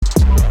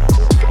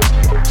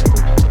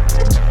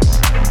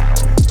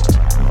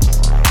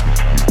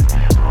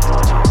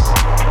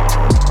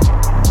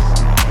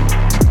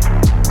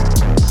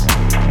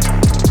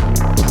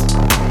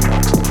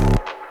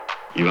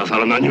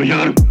何を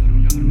やる。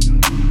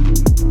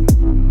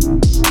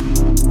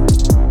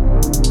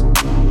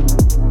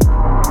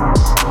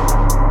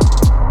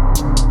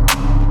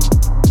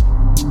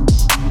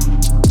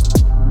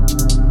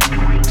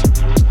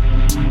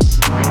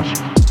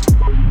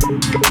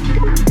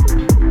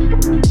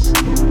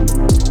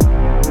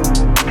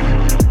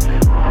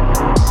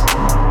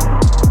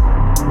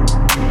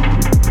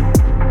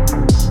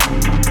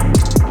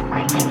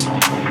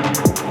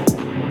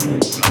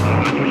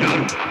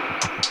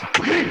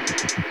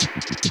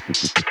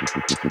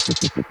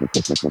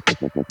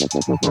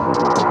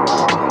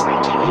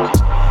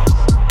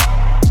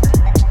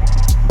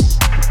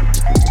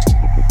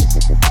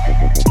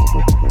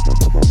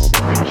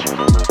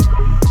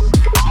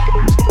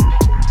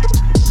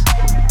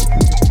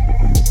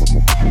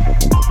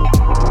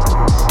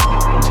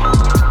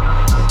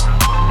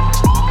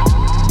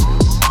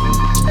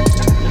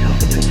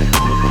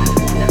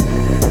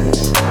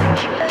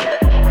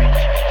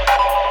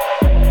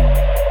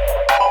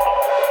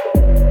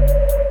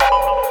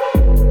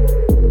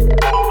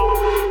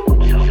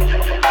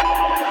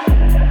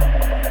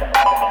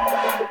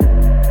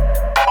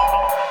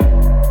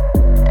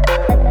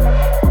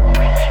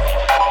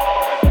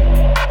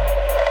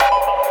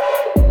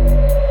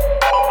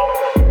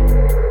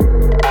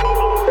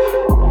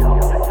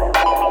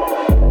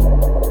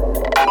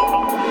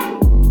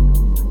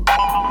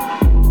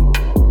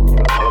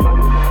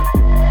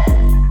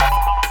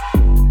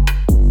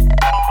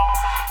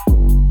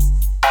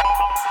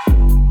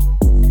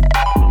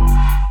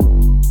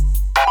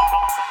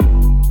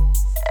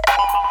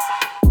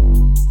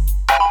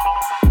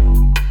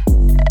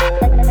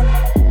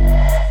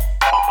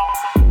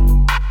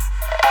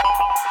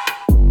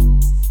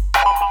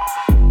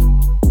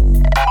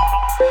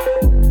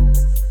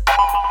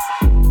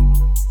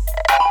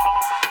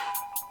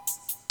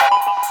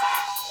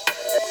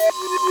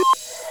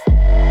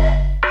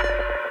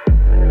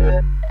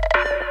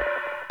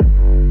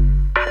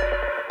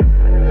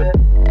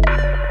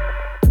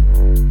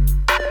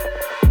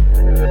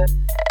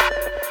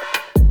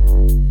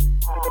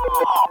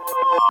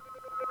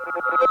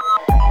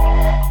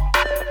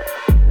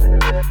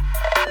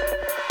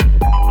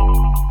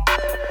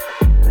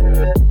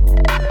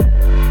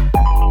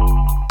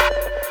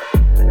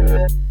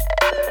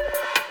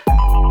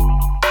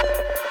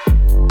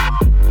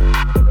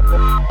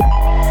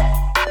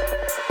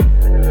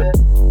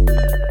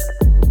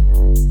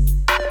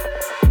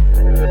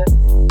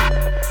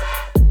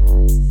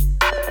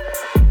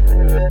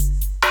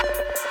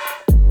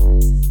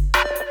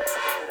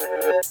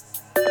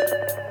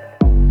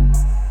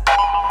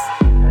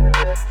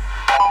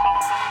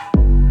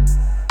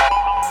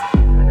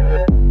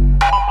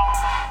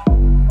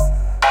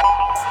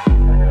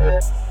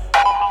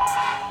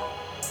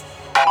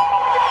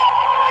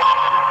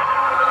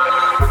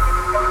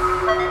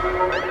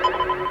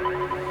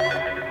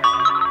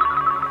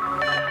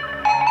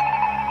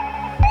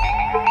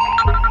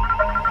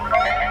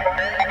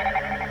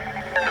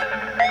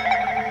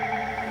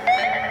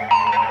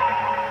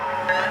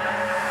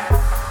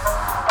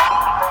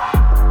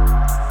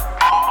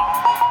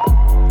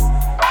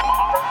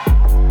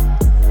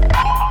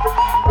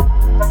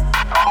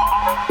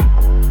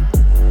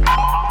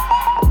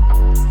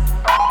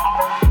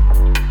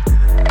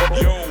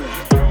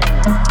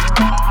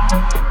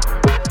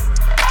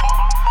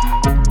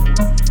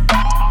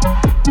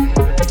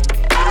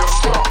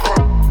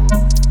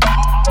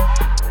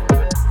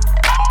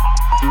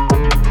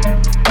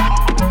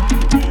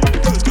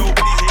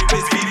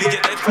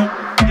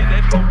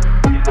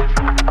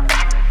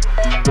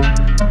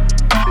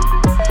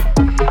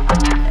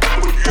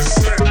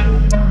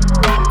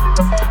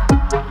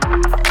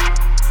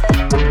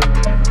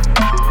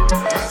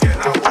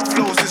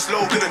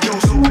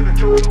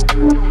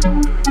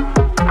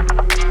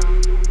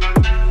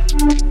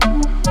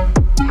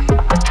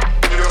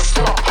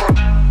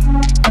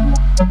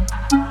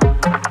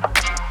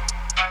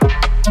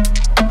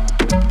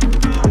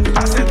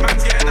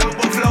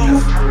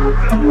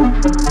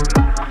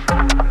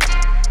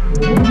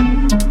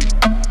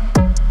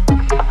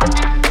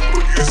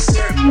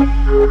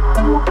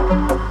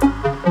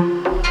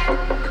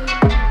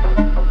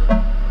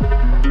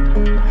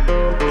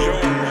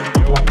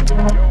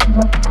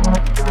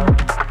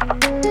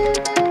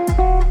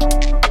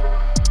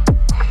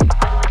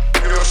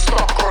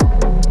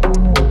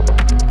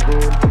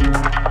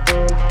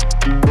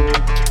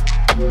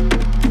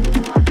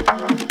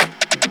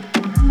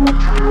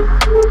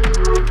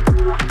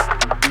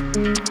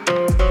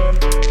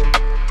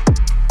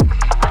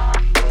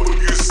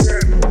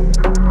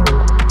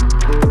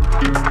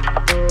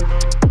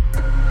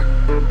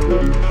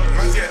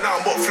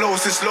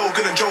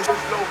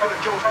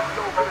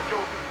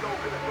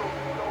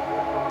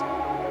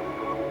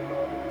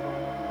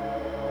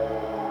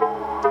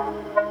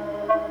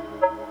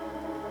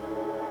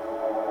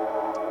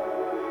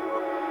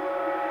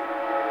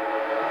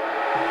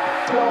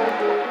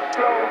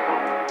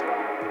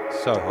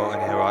So hot in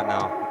here right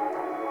now.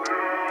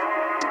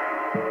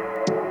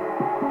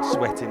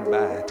 Sweating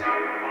bad.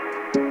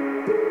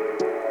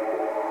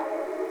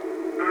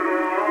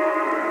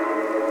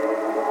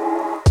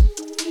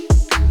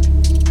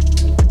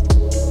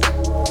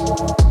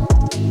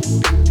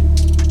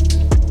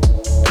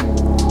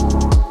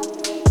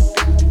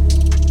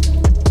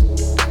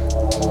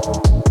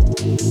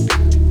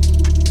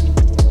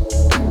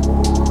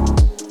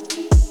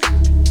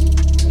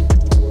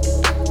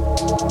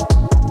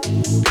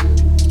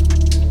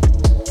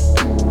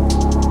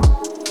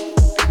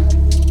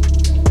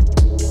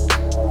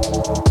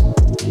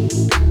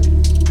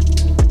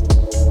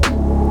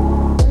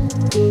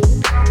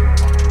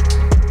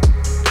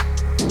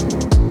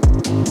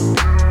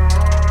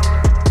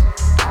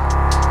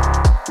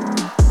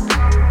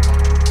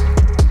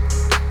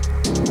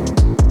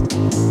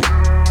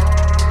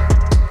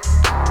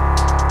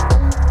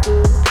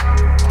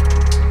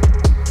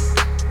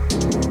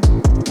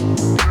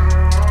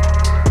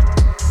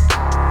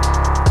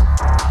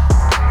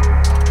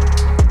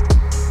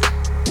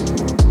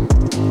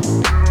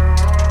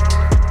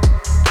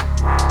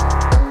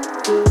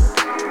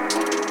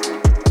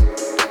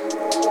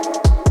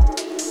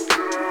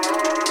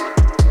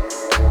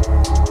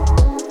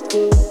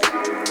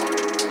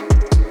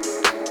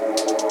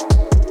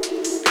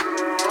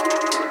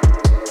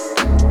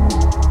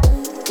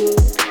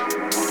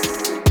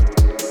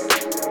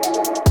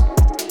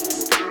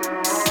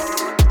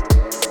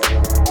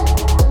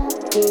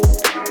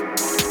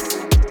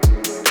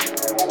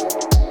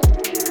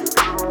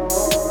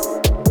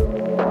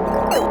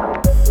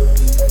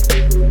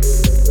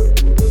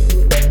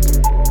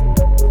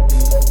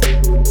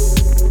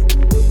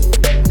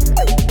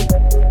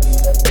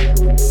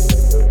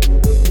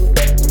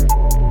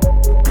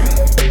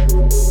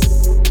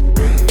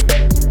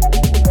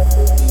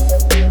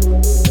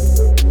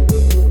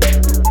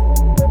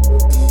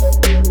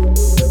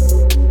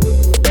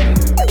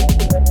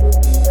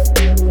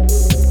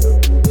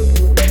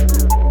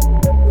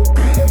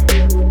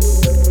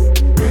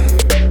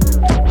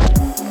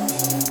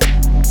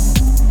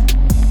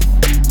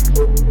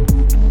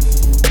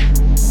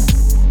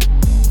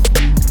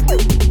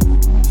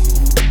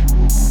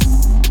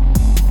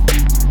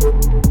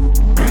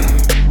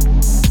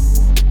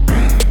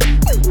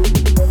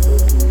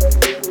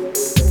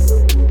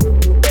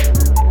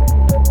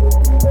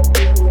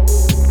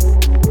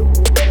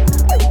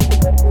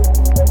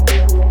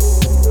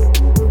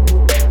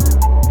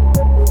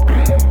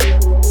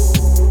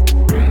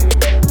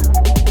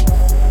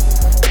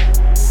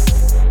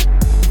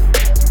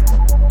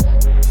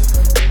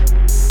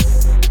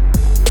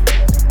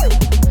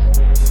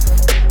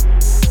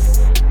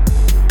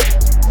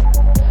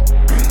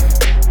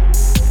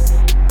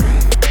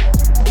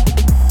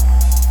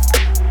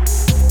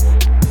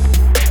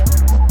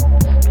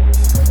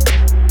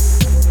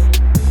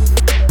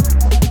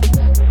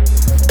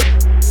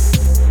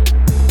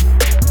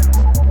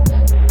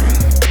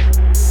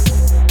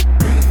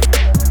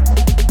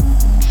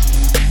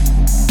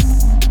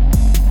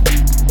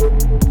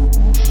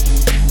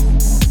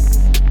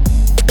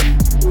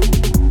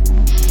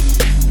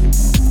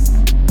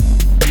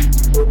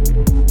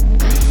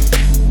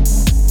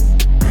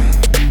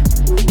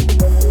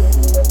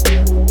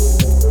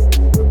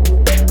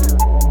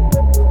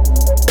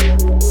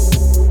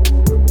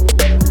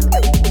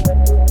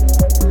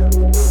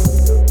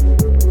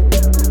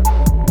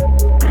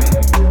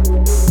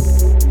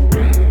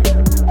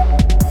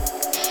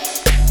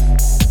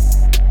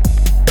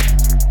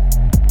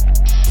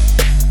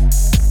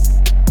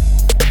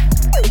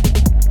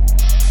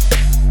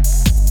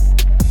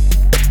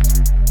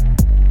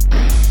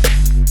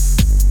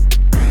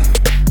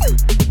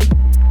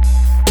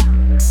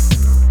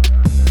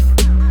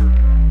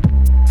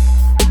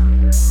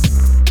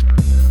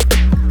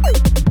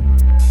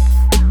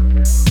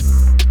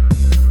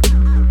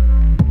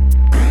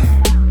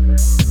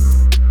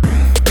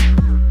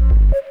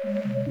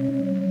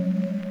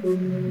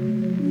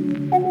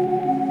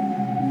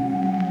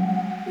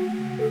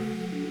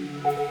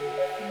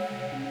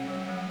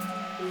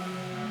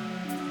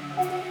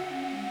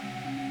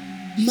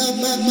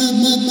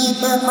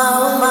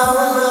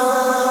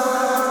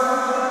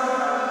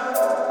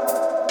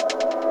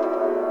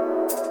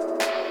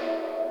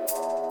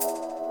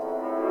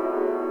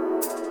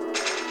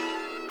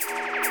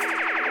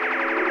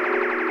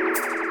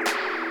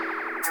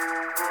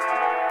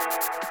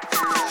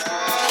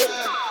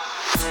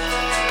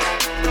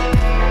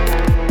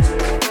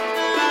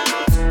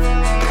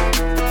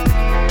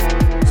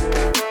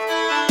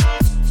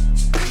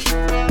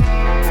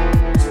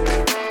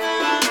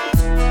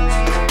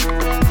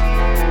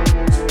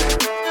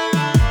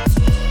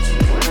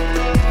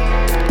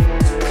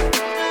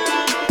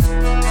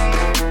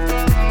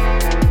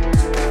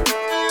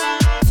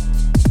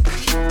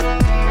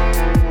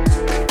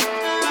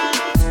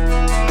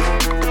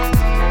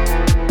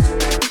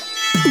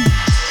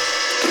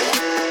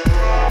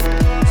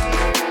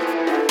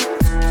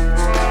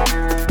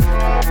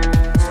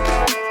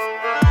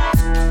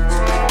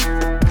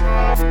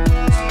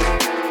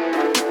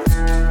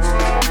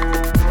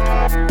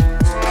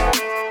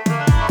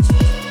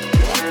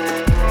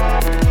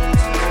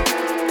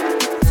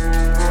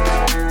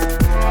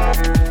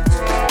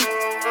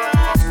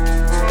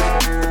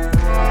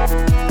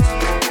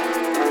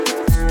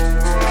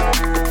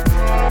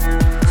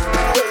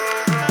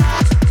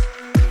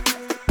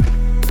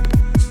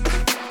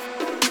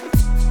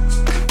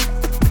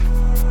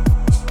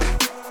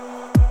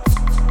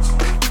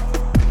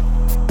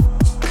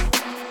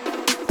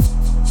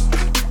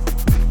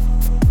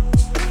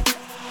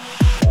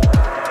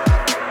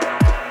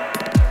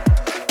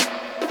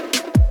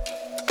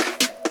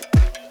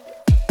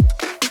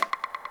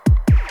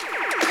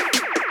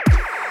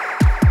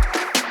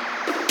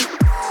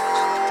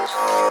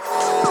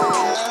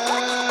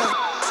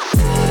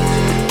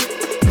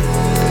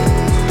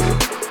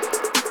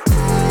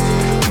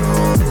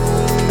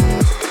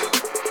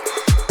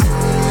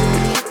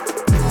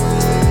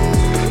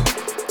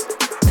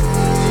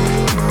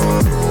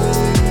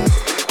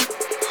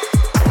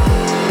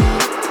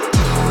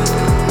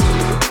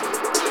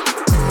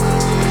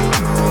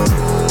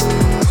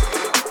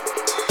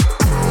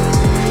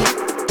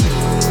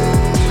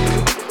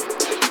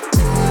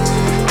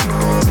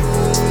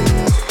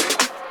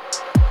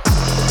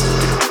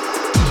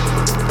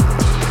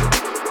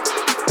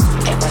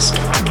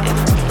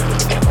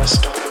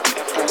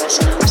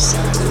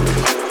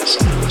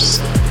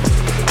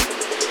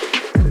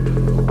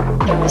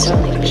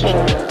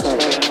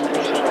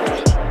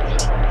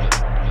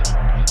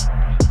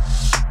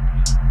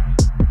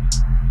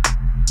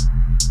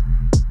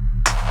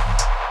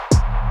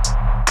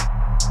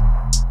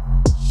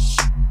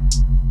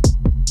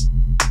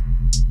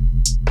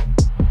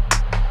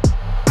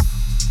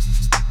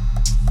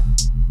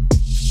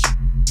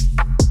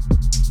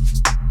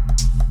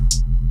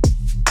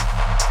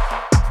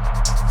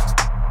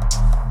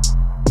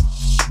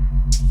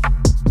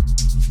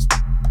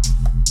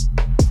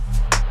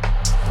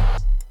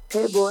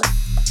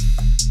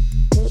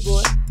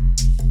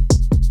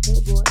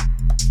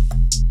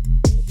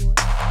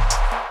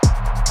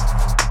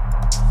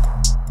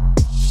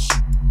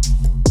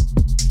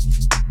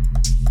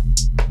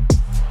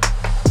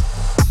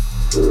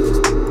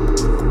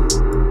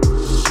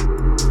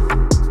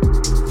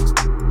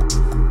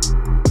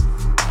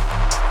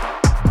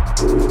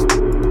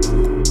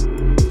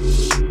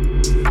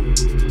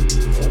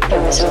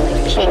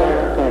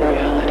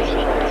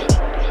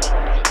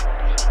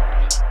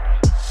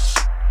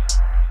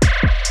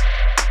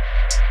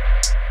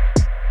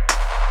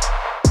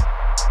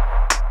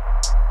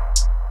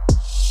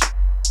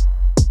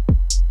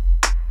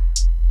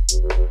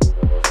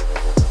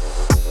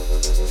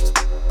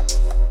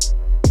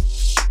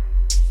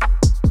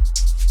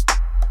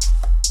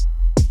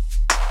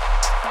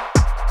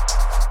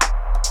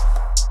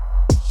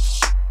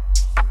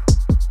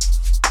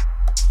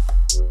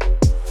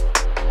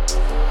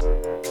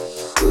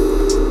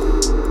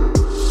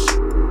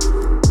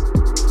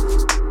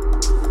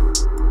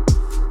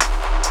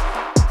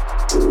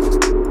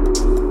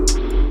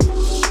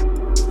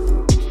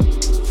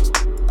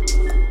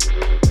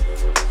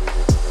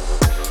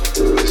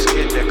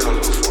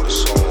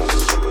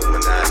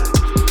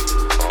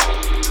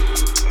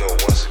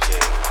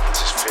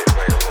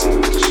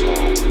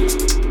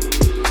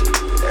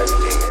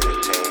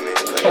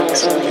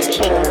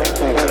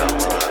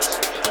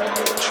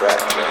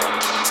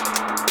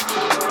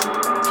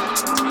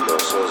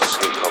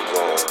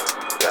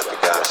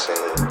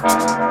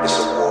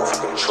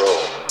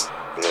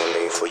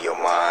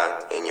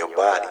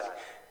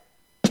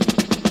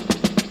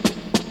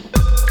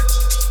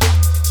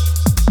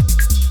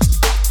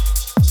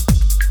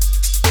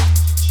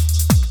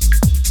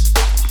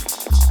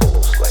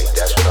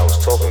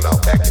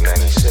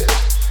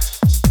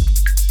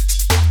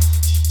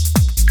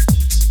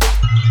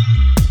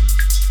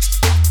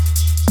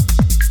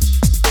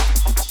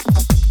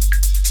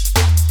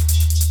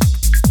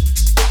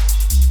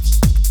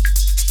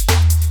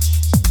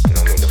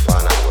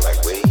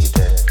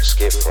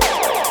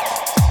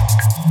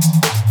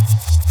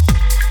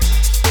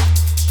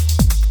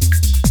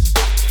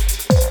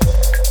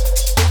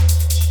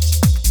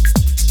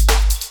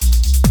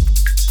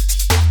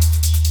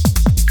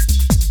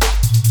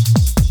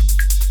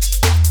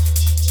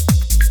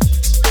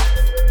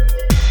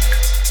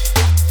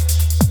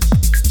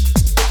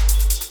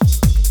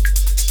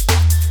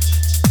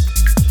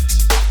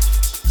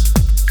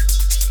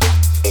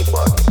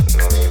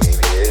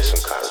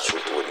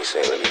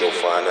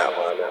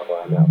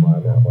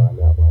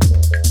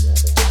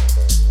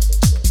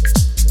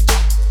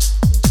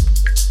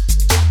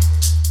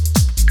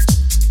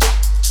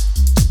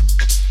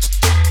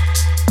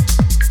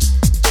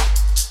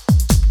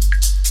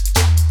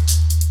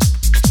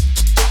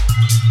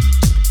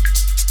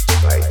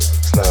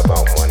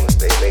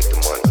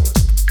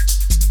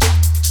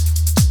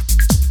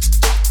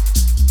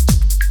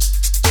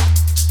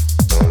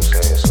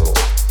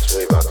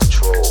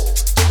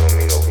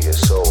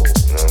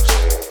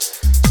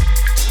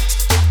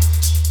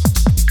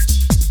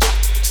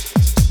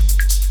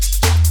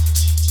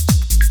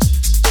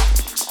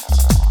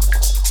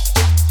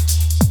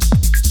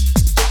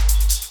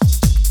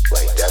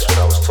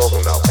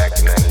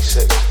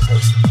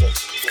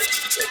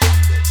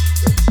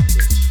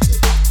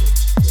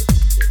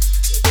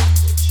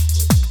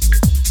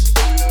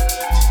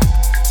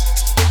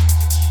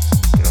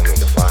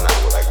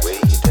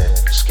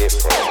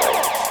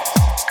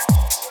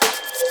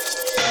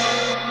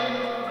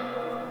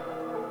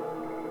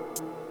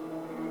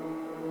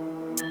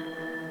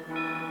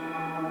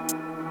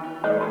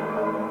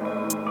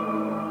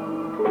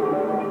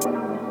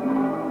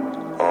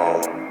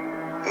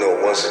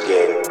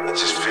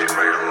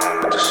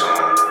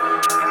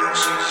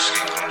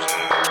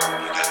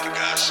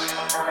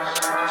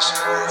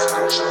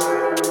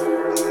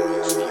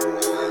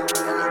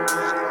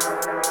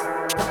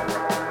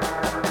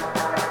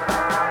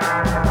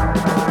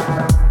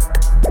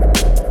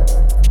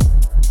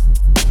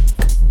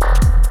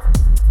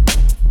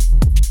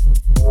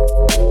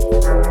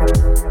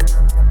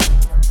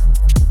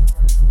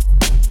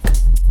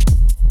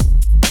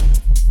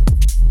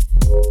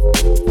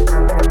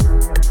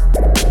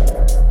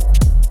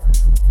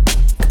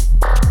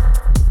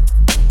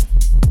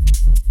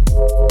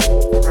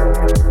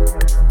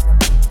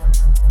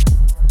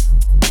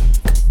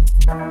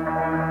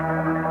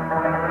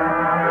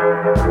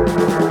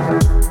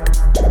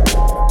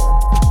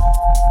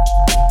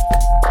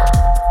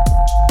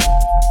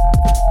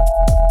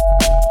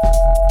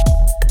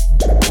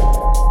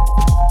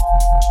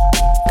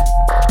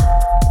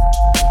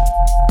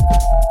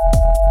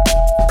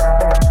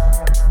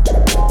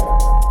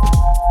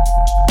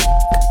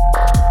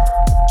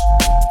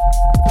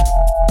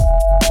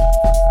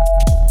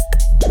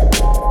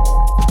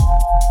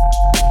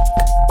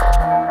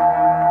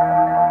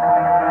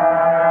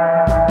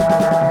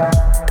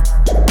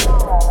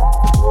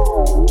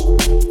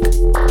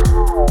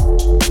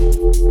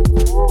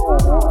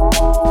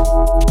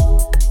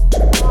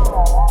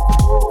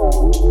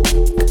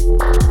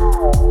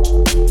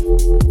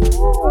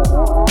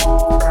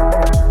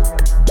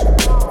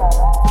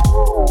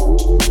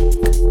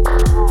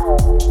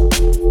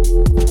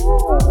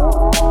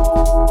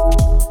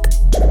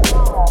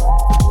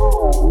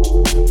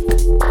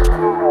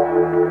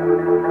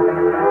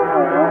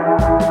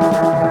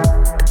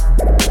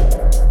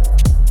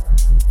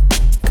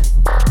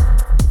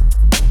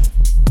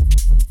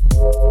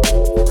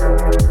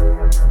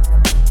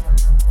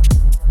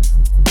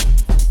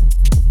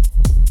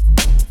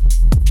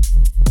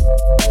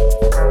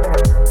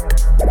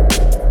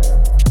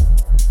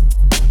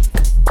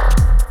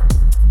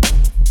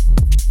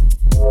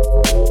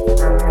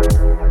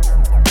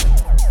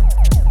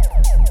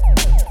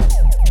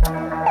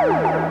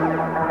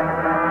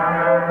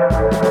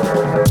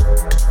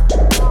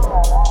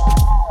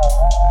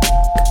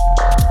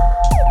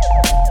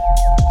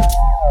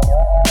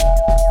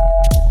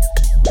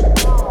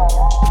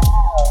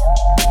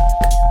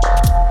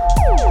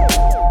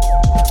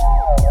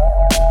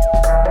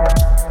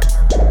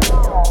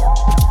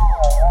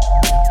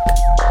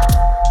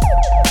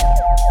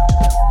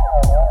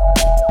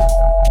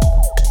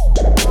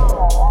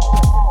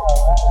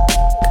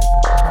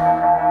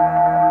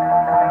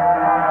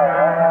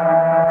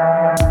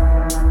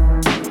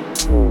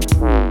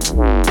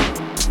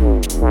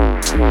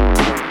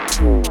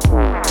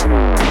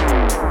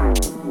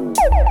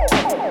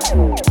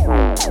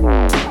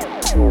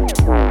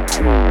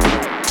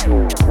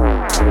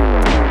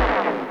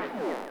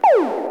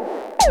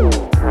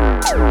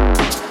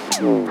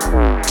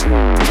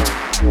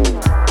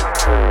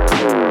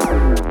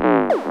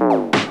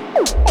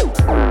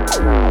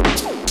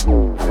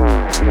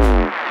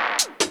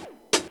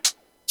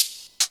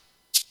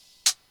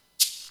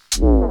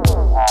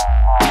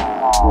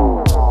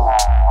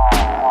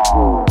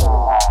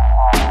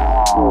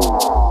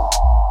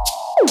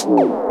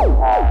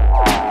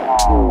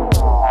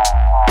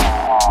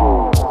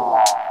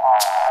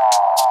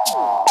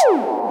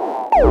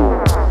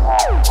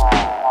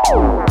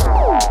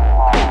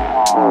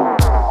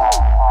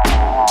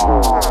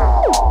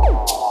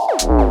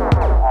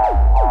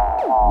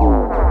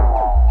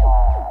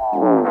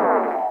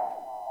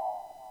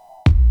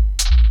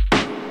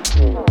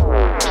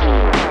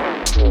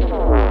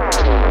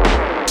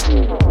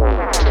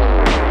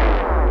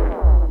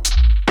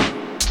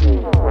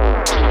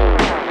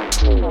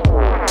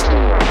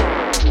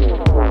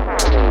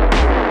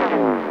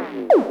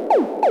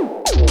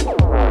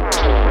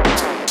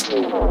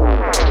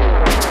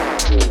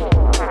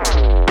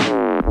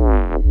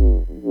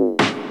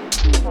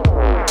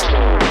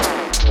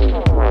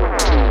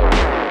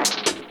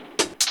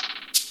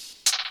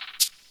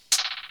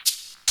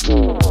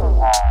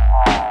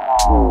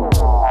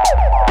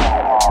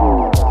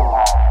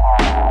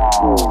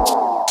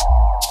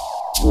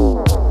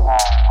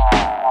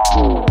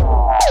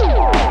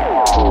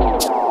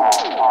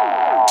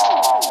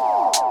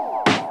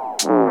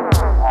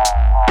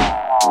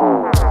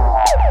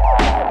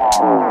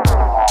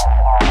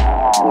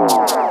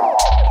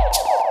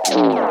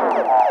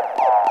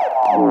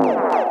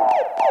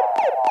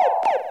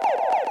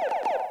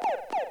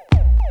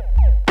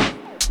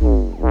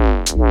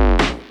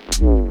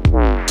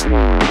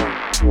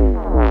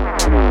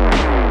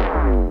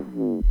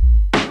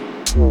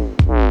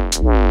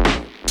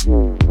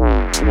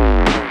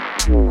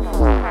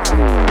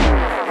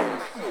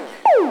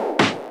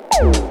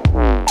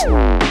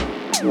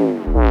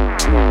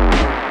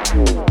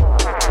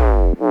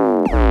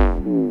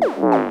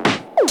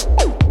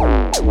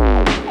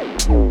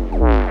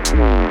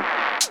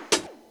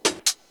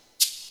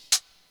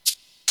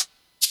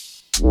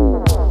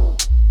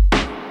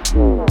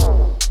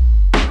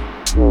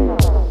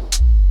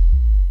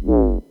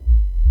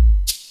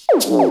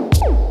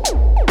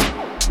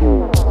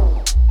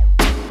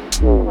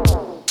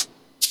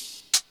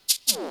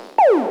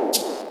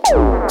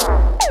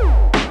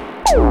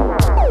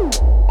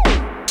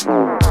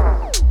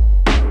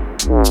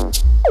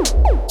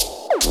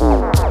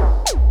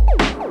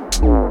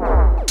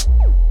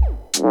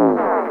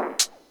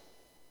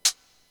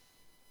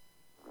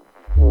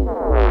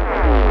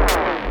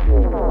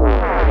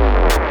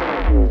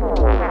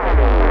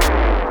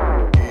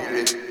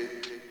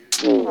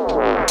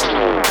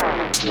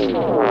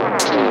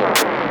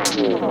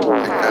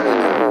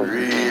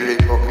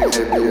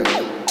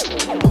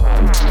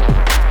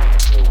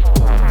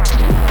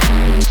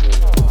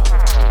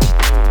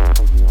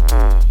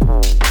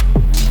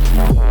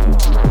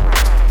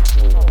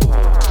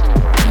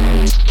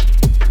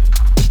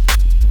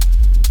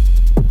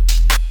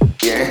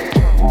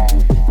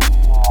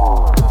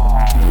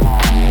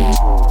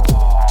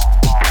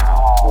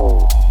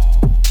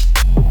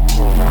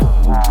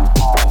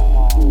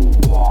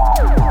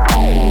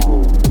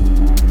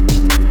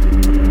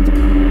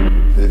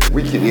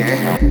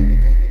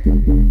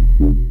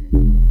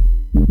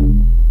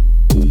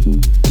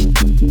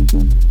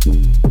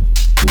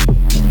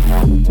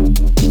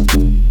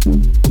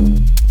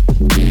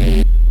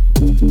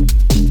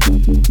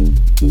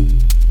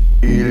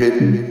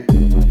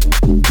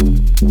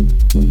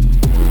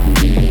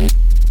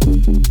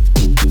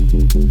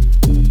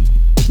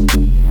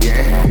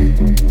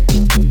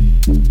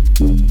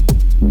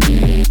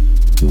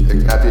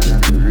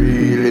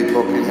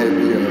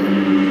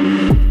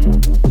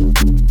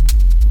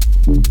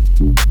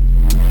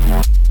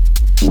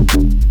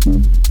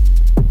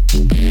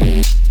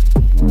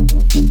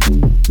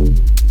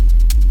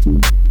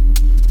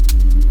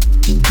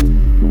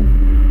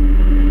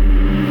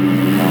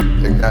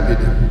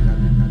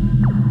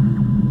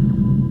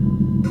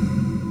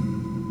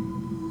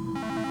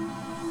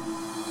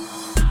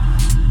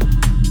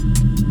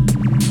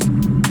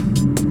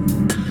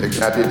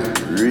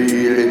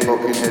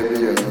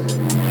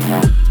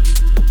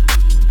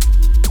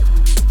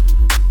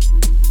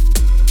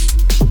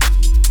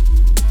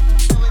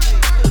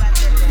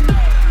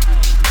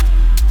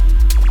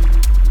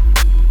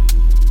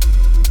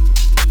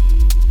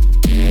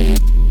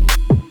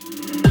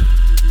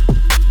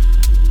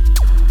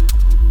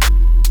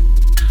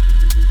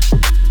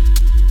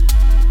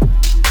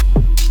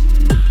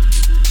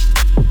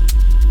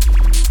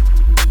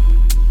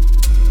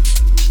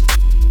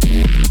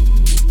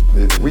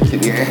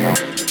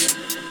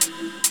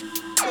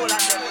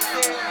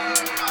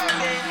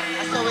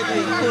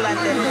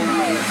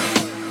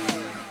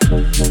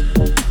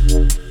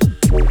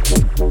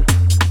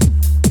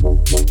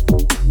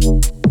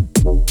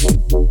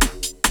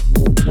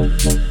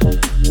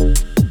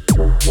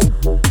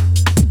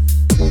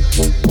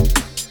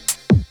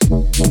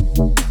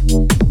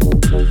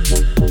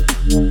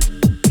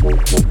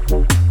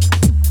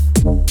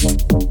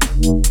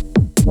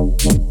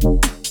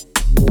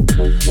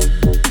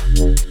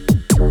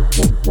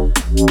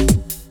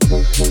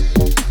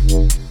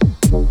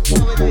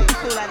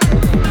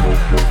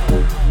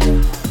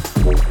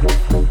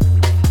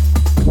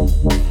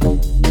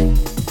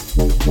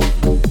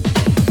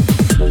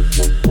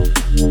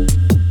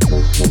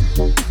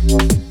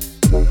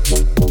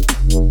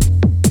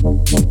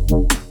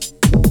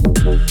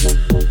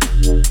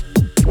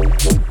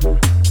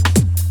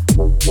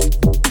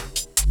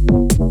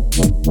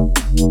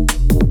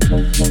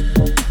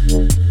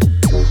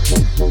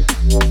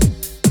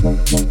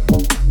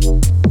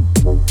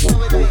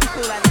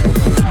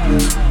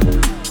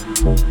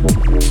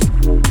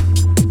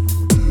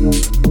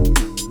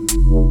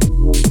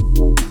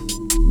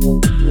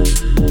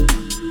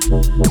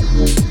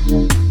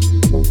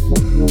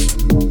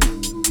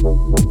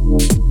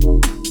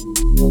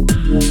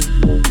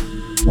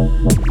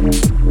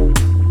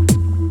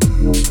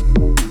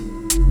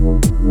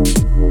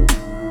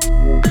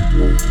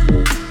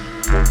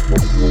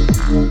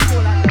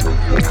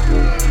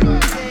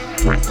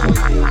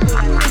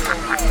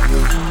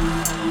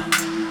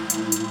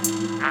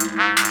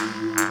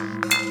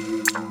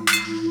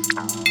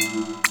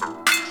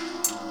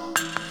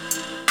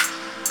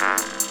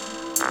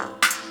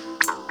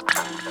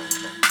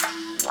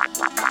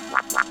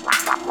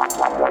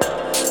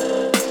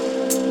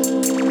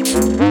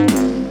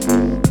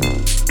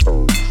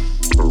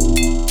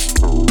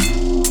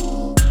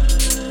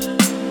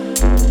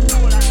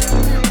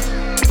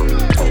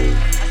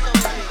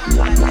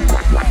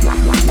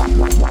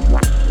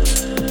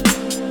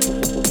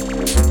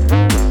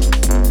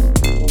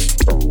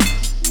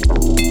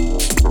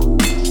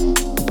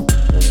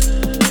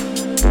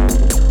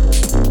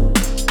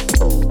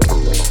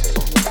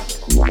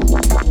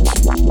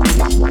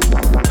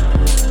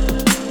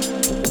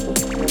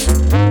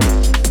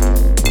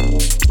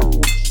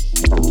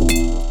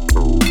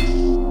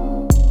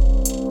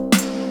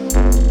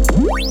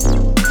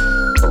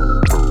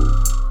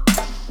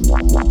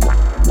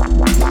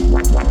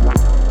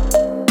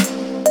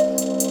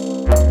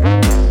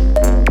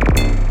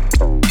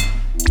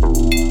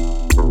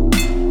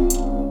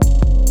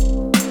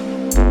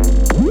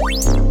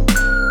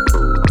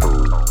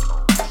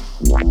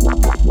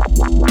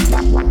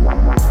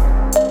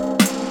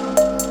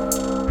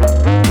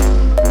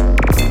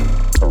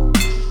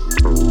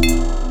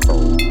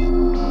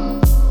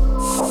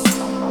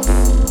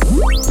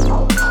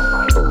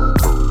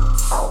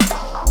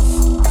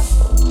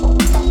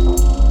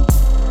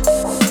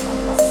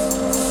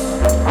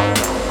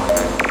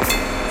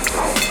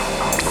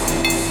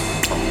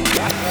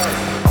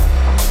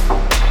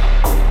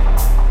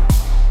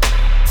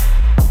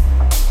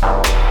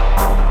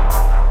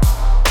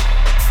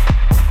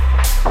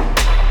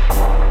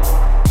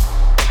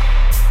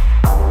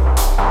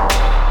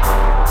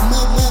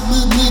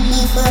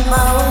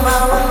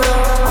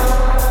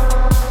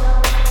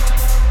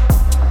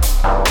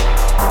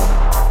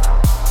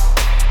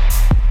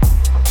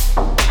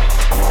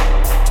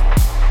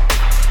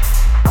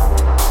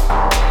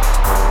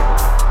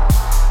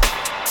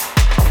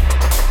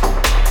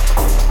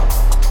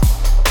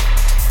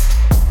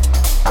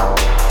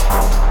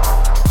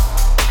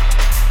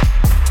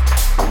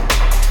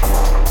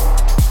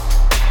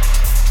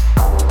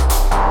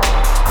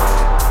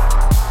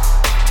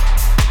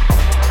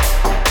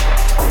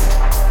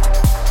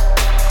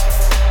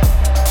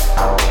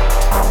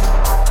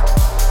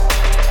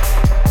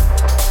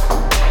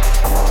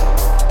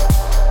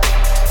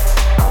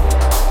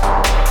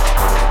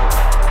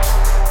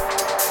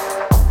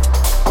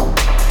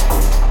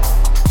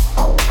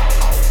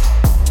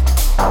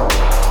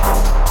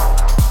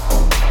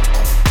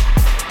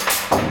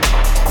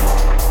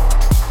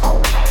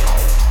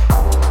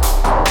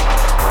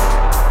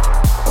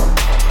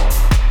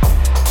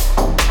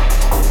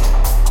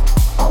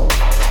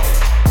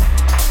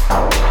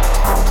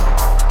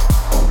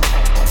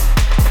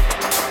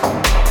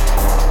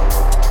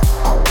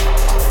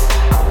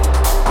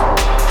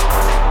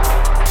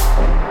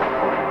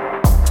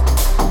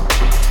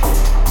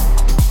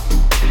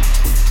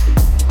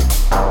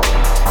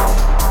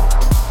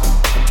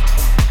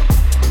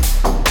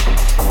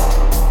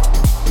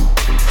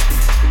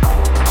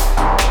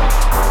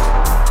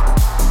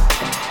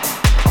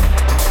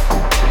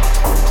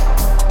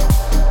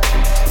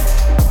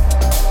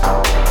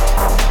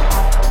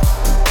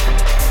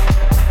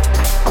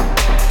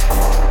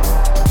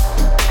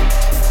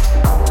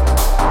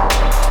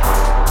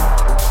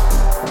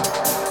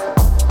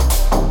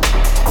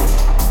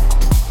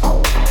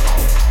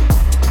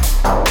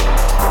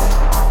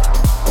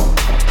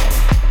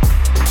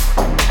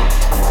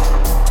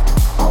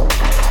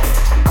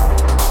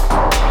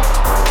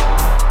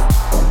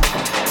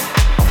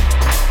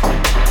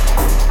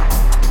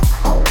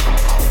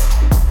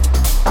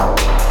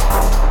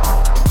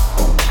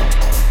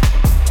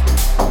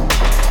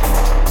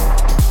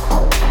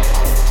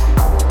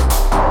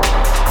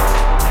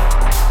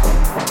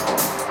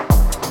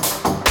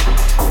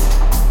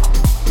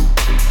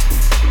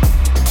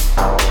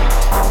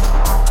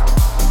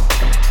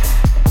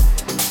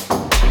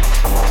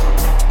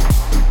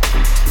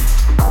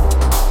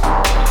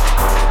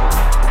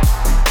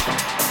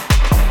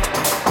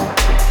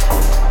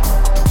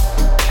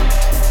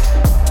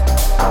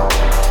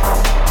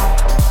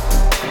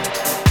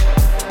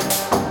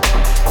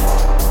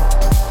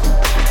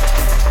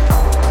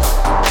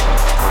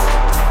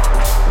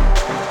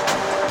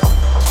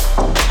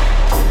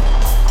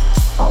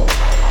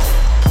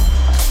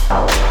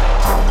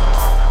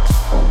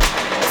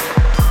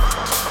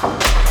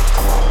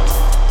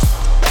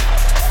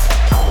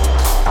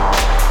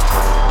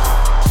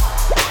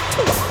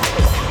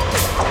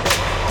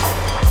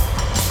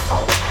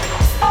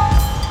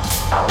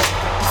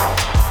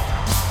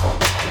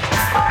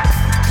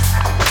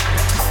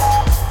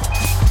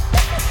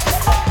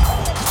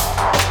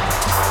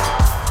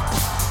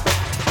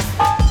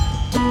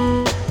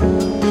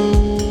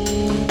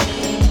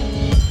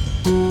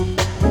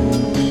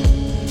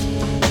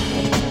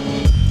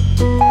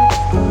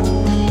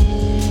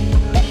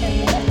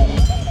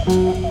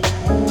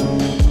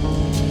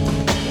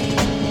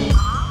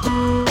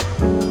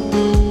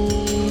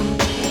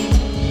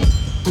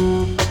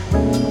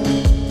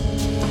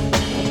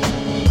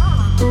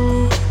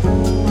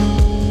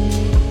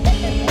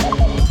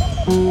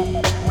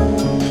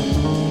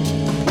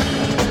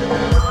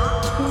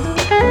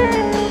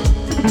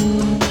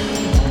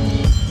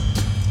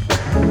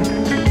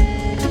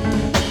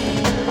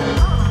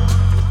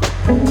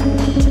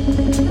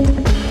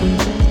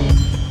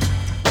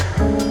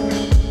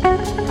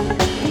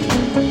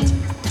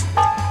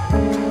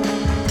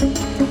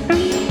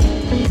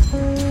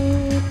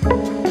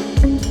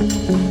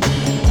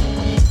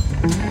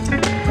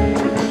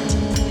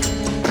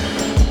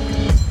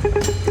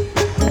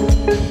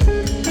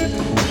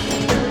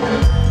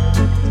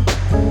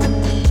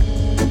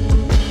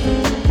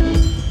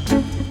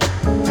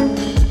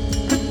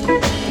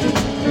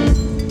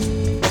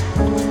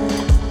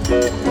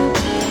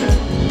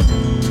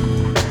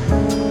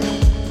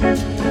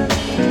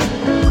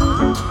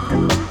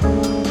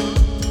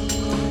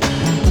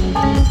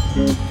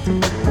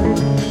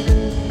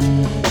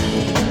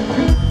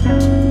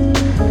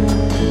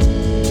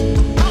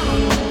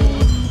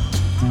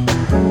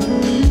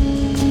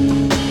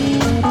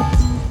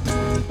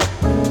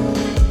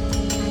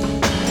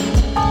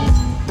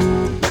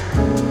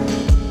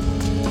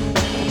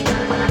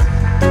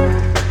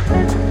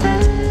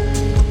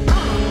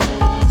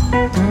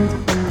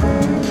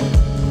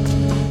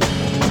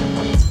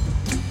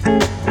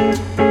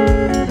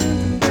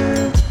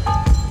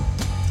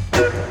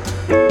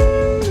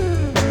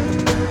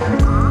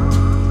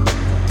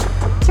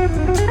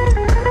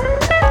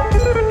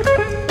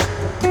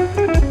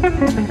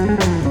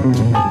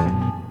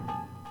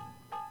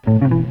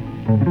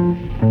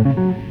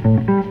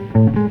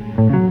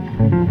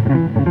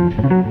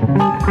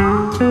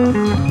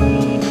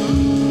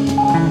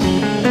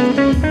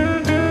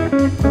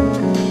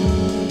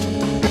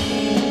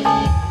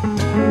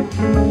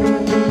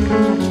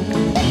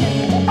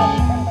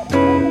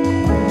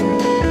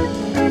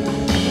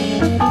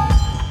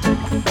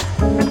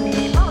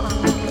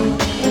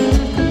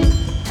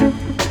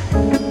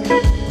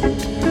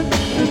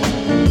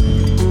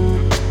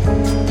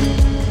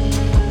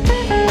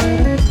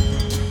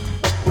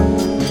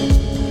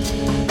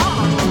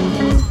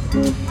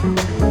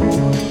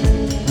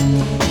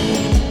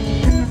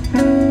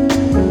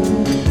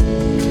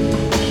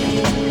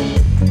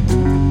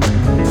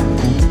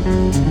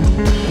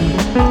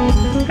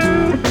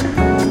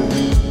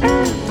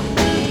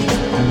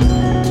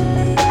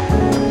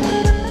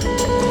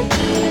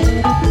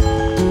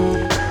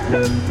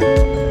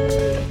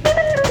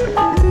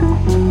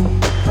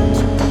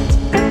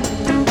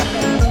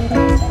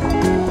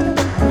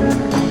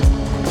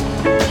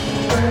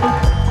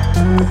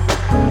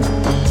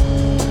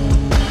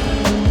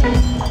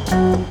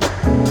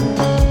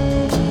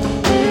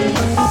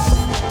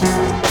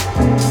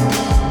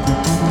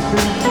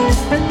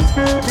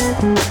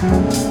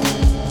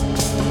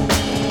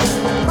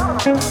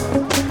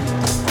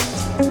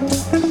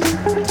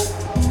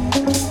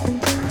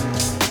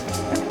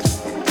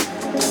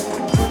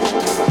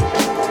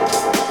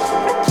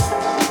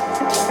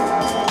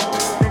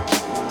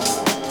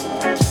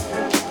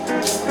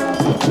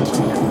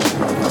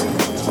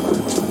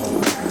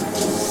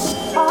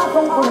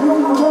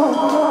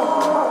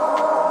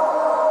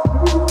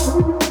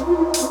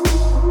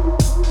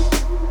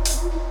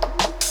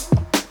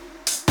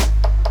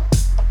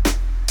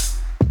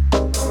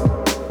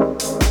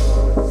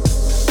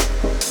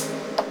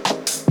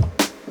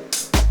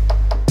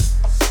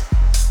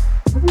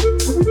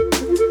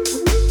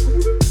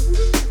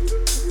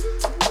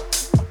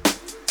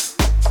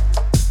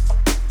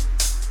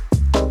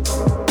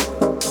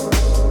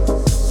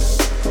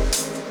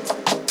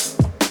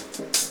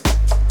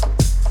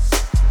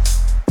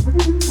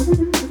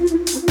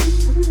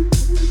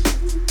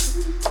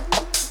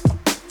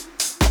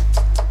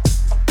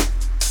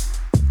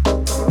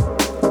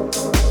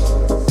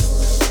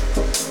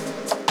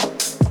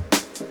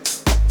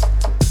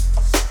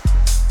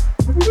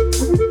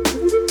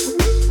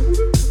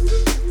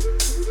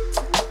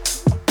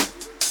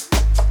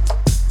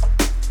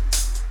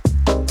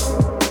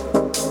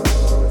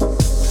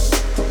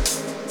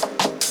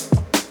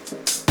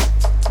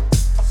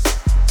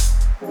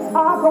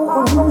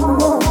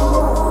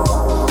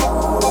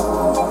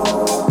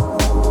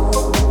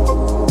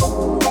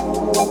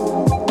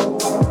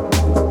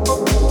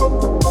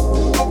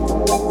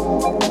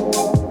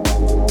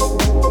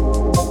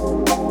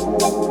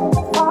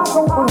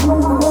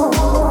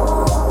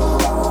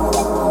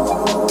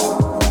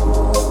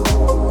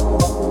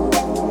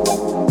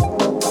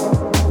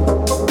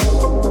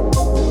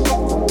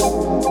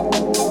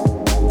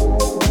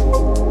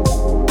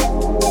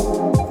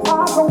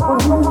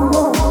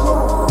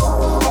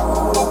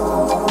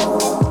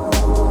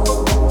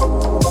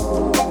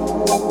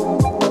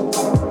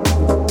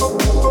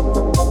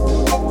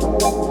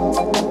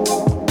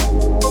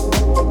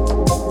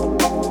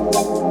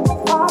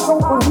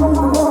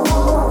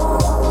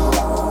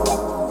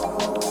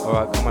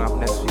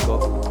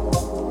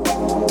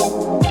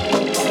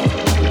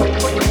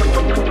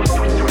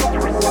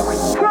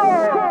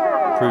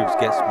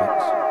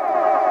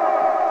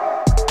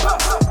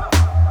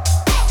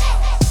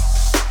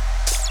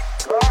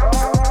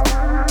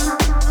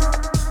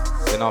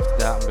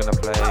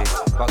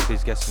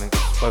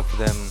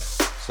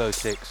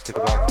 Stick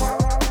about for it.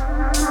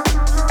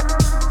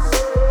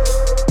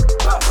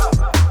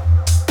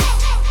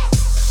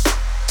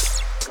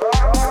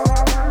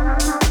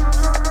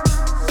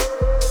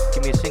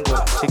 Give me a signal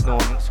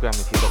on Instagram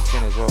if you're locked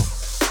in as well.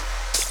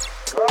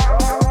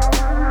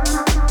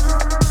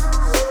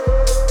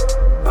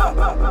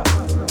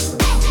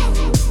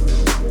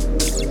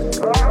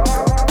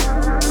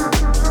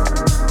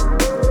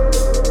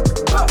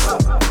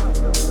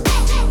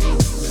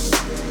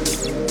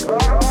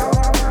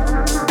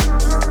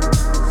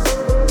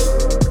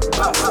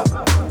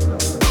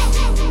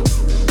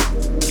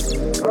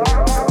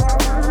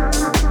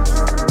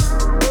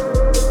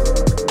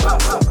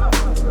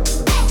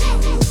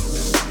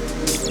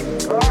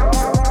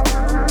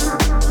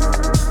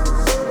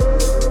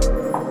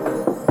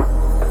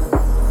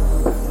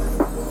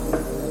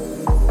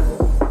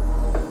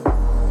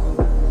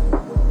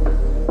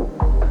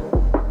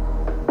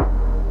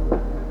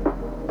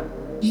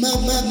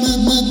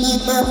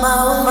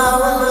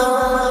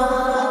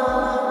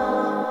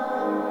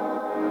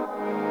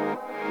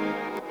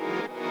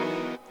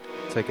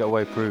 Take it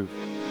away, Prove.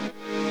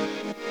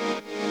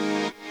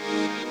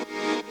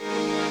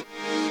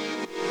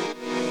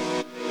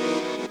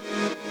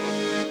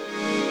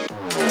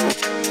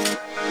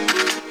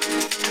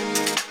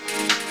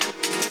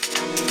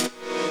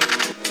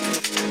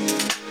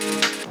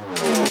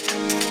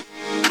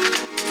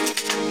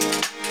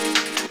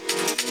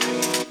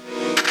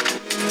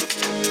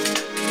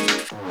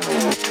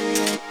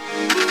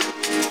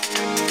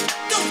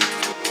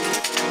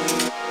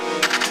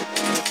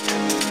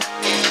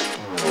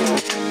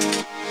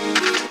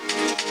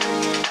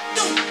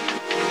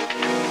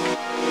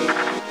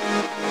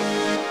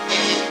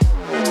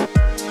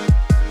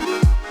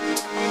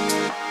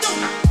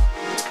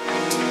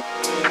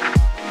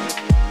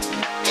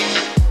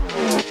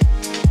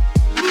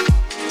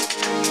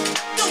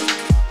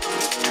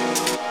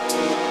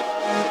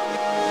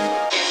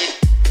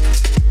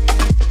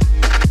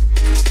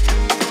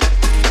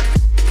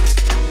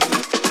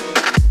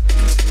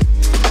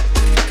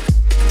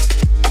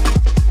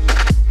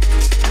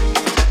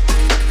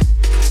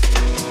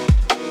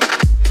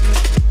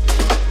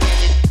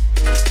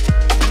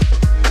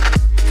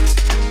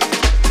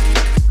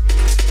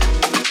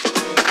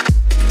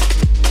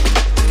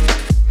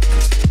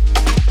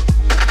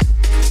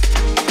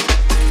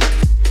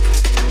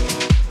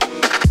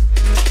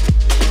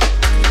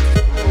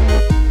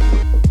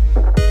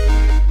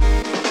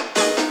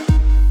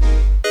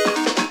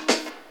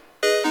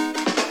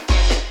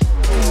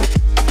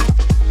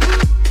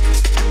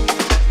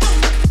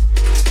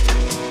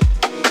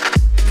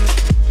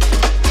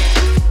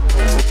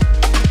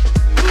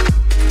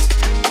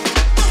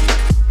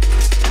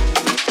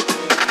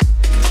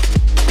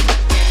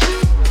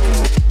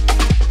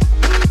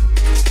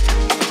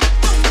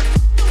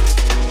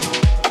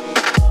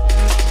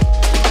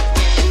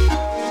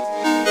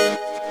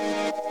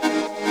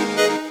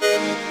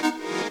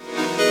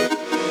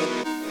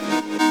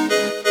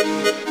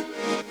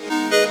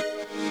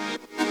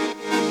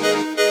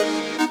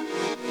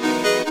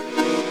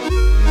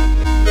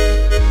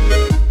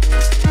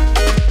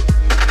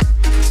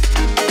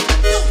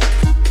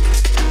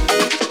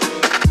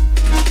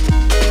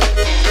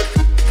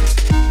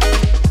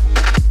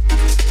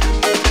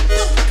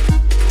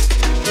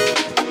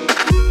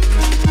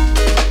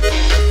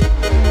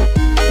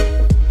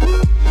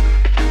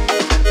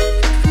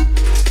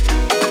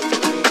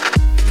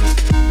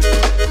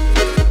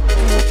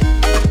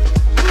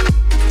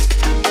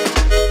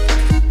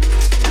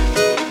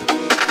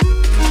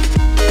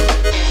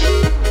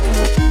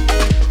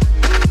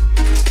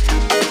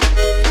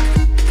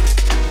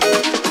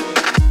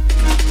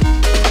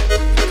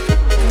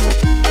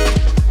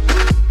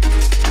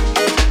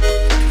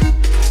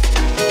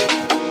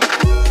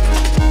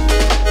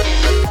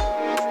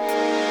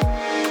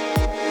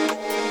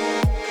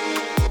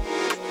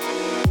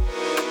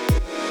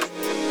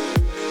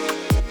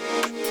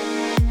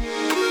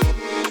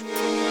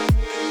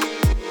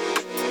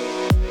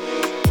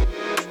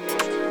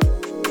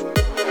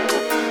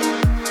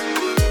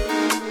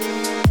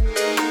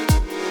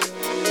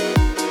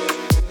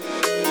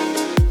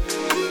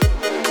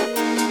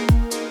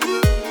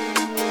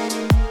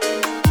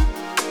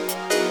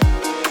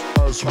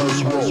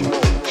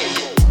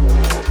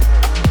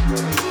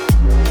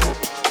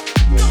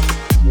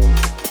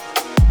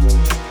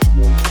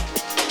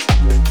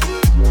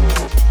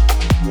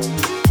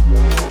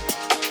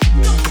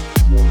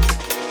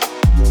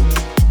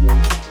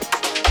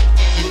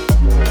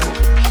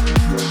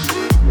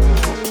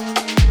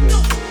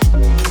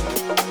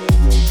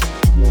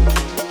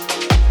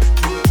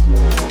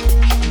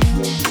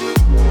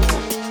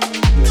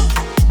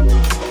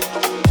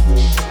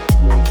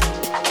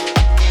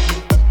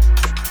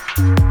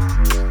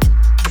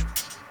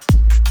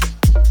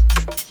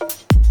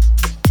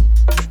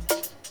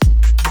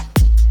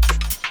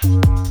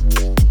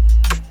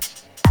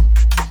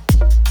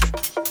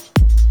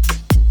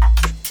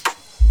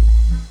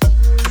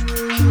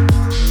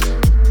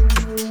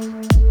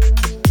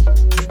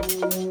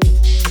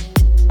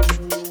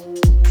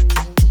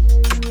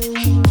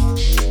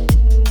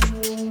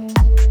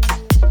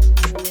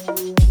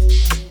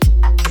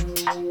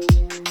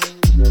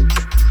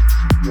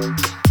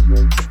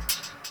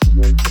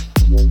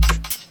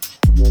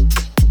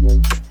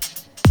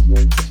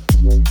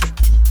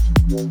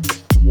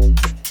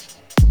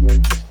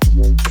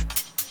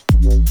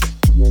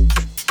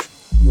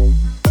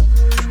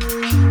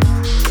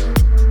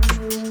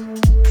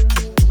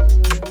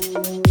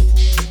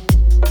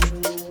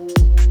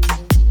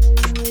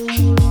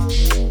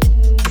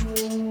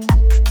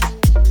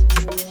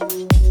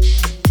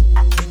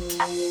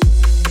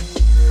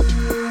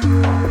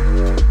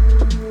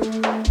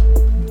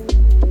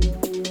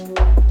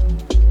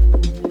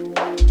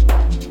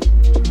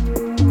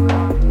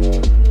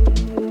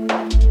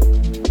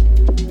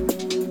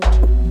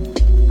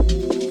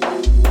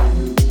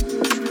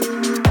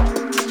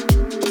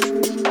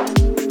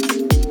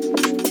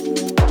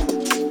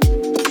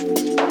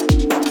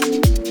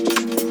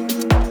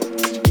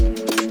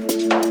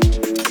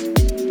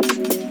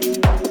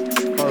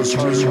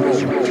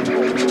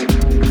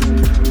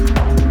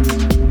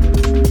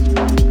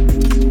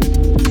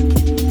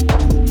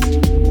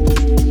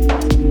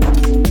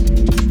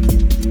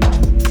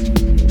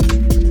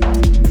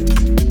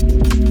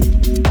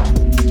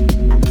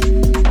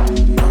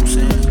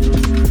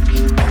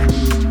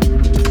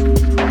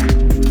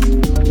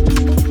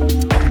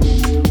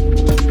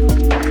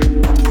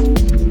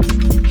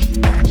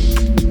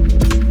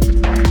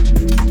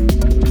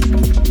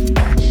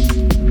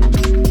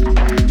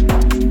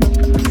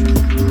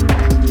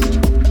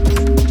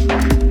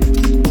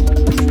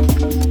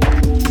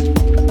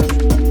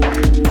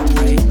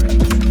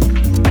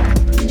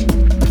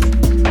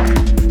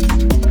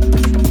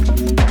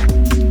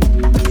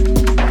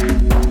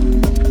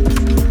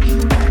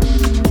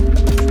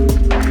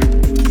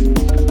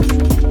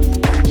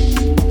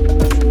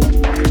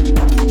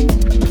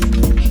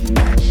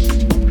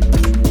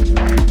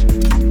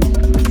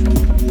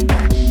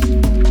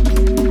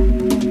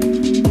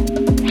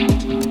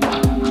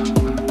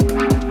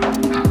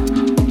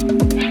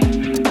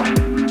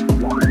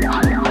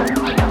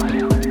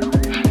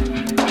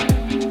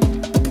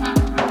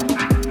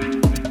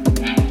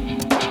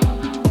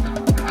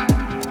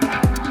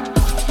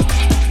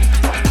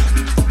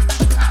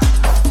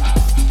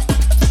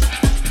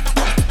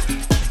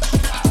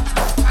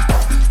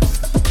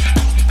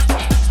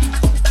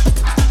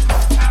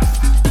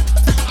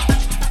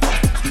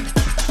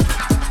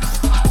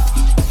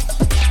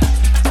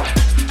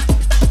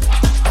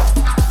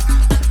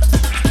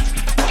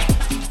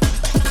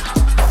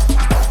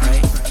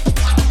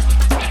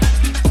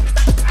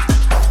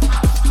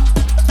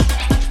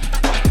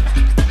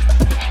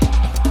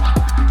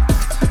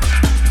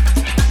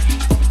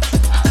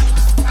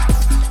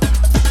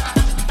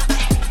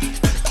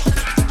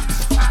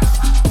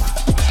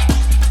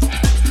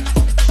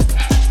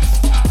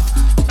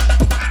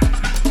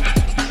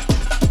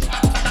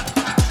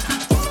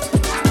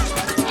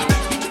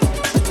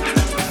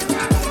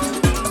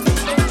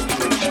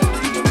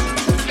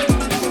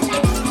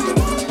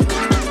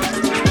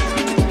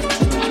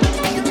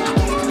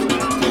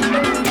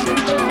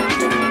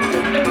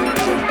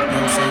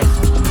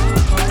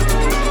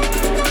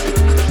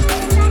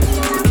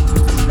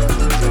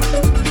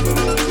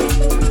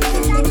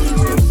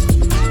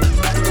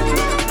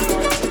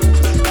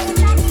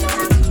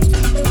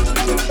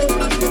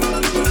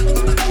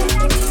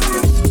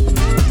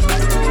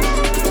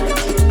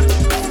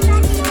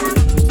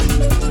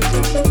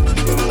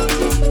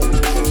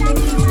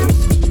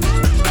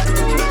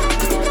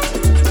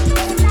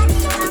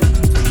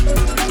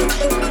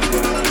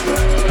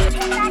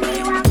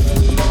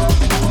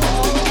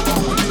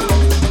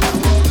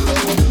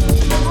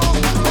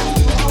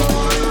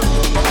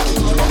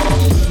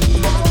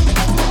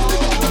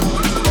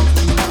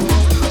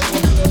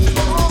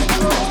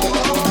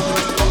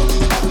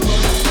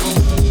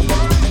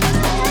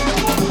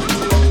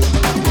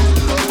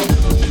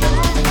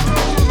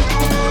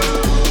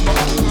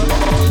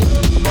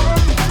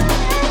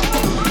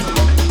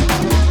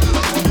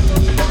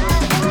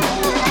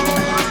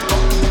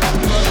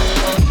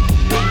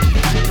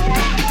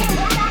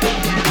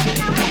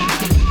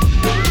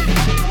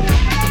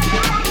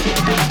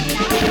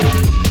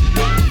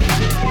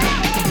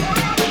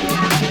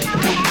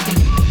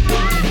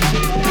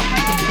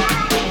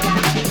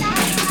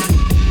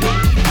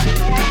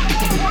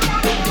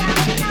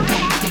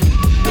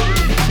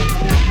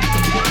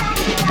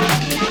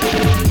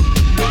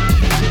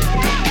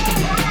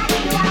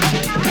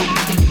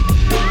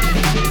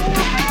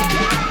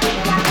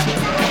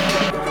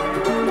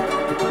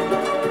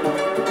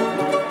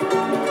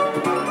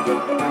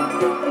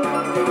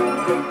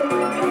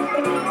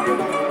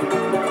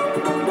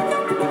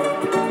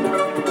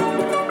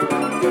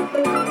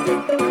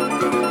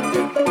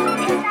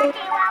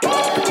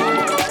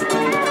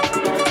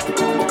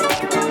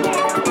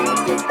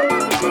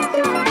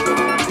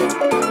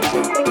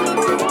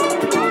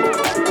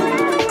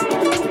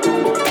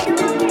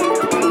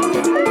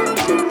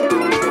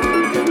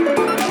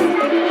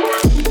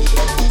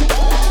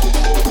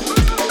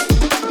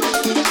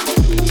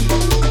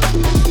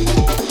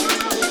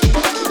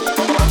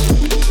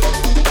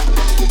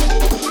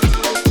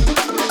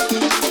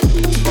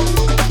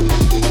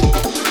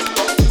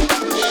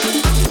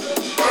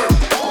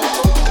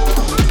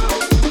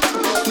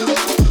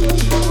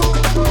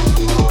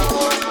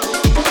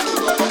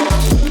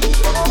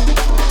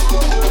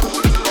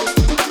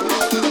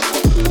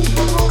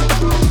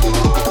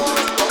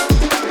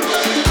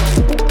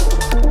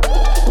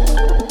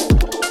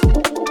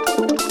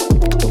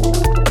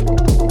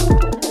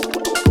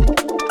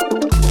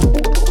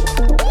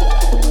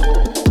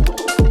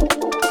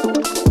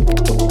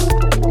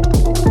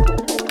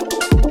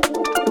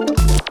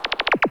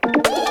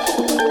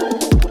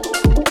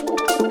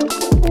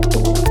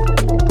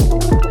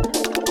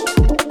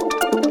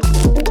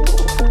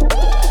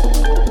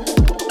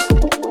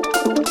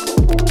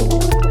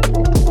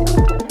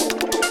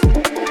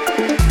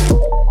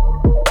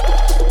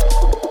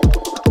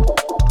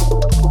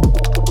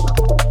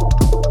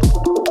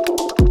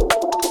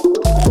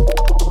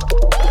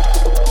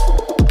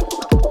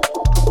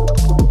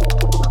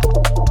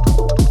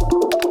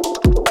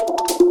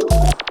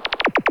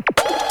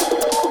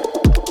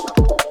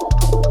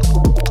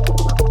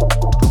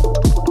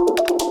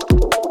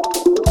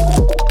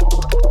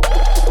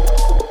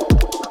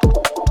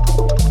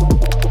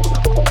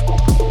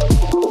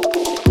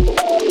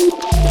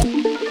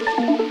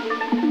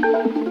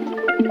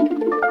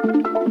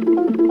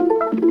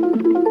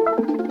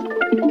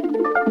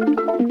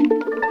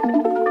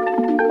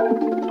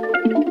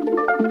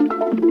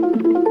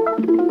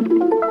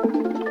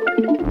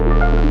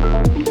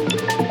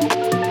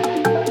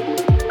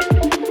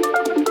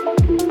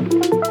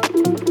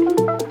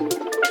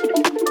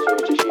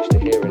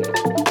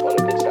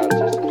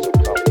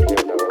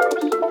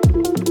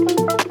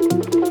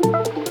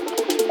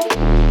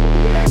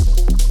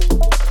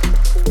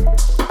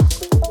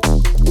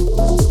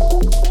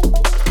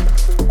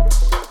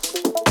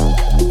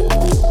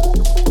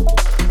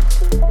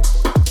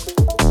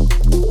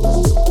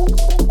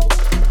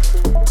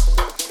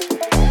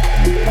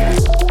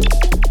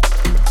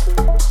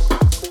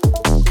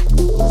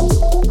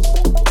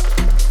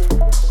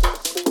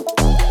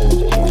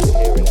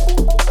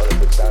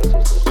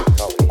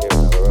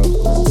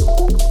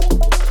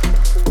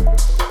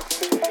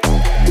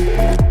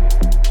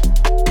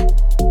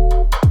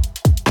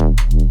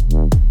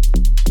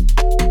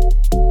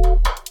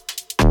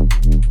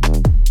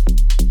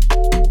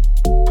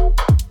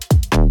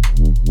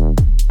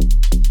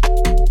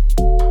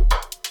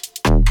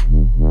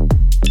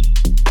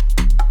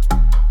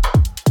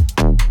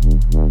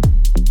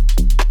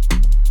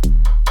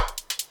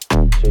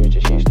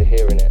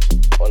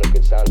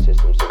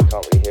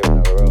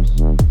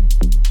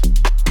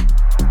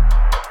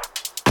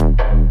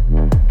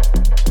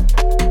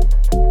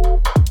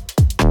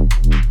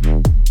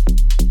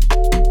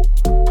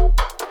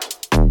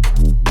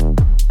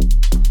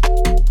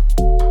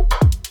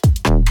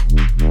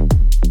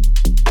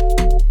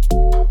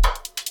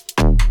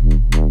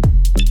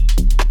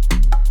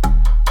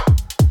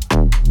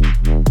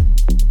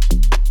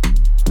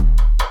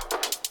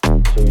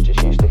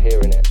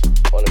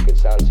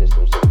 Sound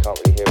system, so we can't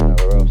really hear it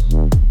nowhere else.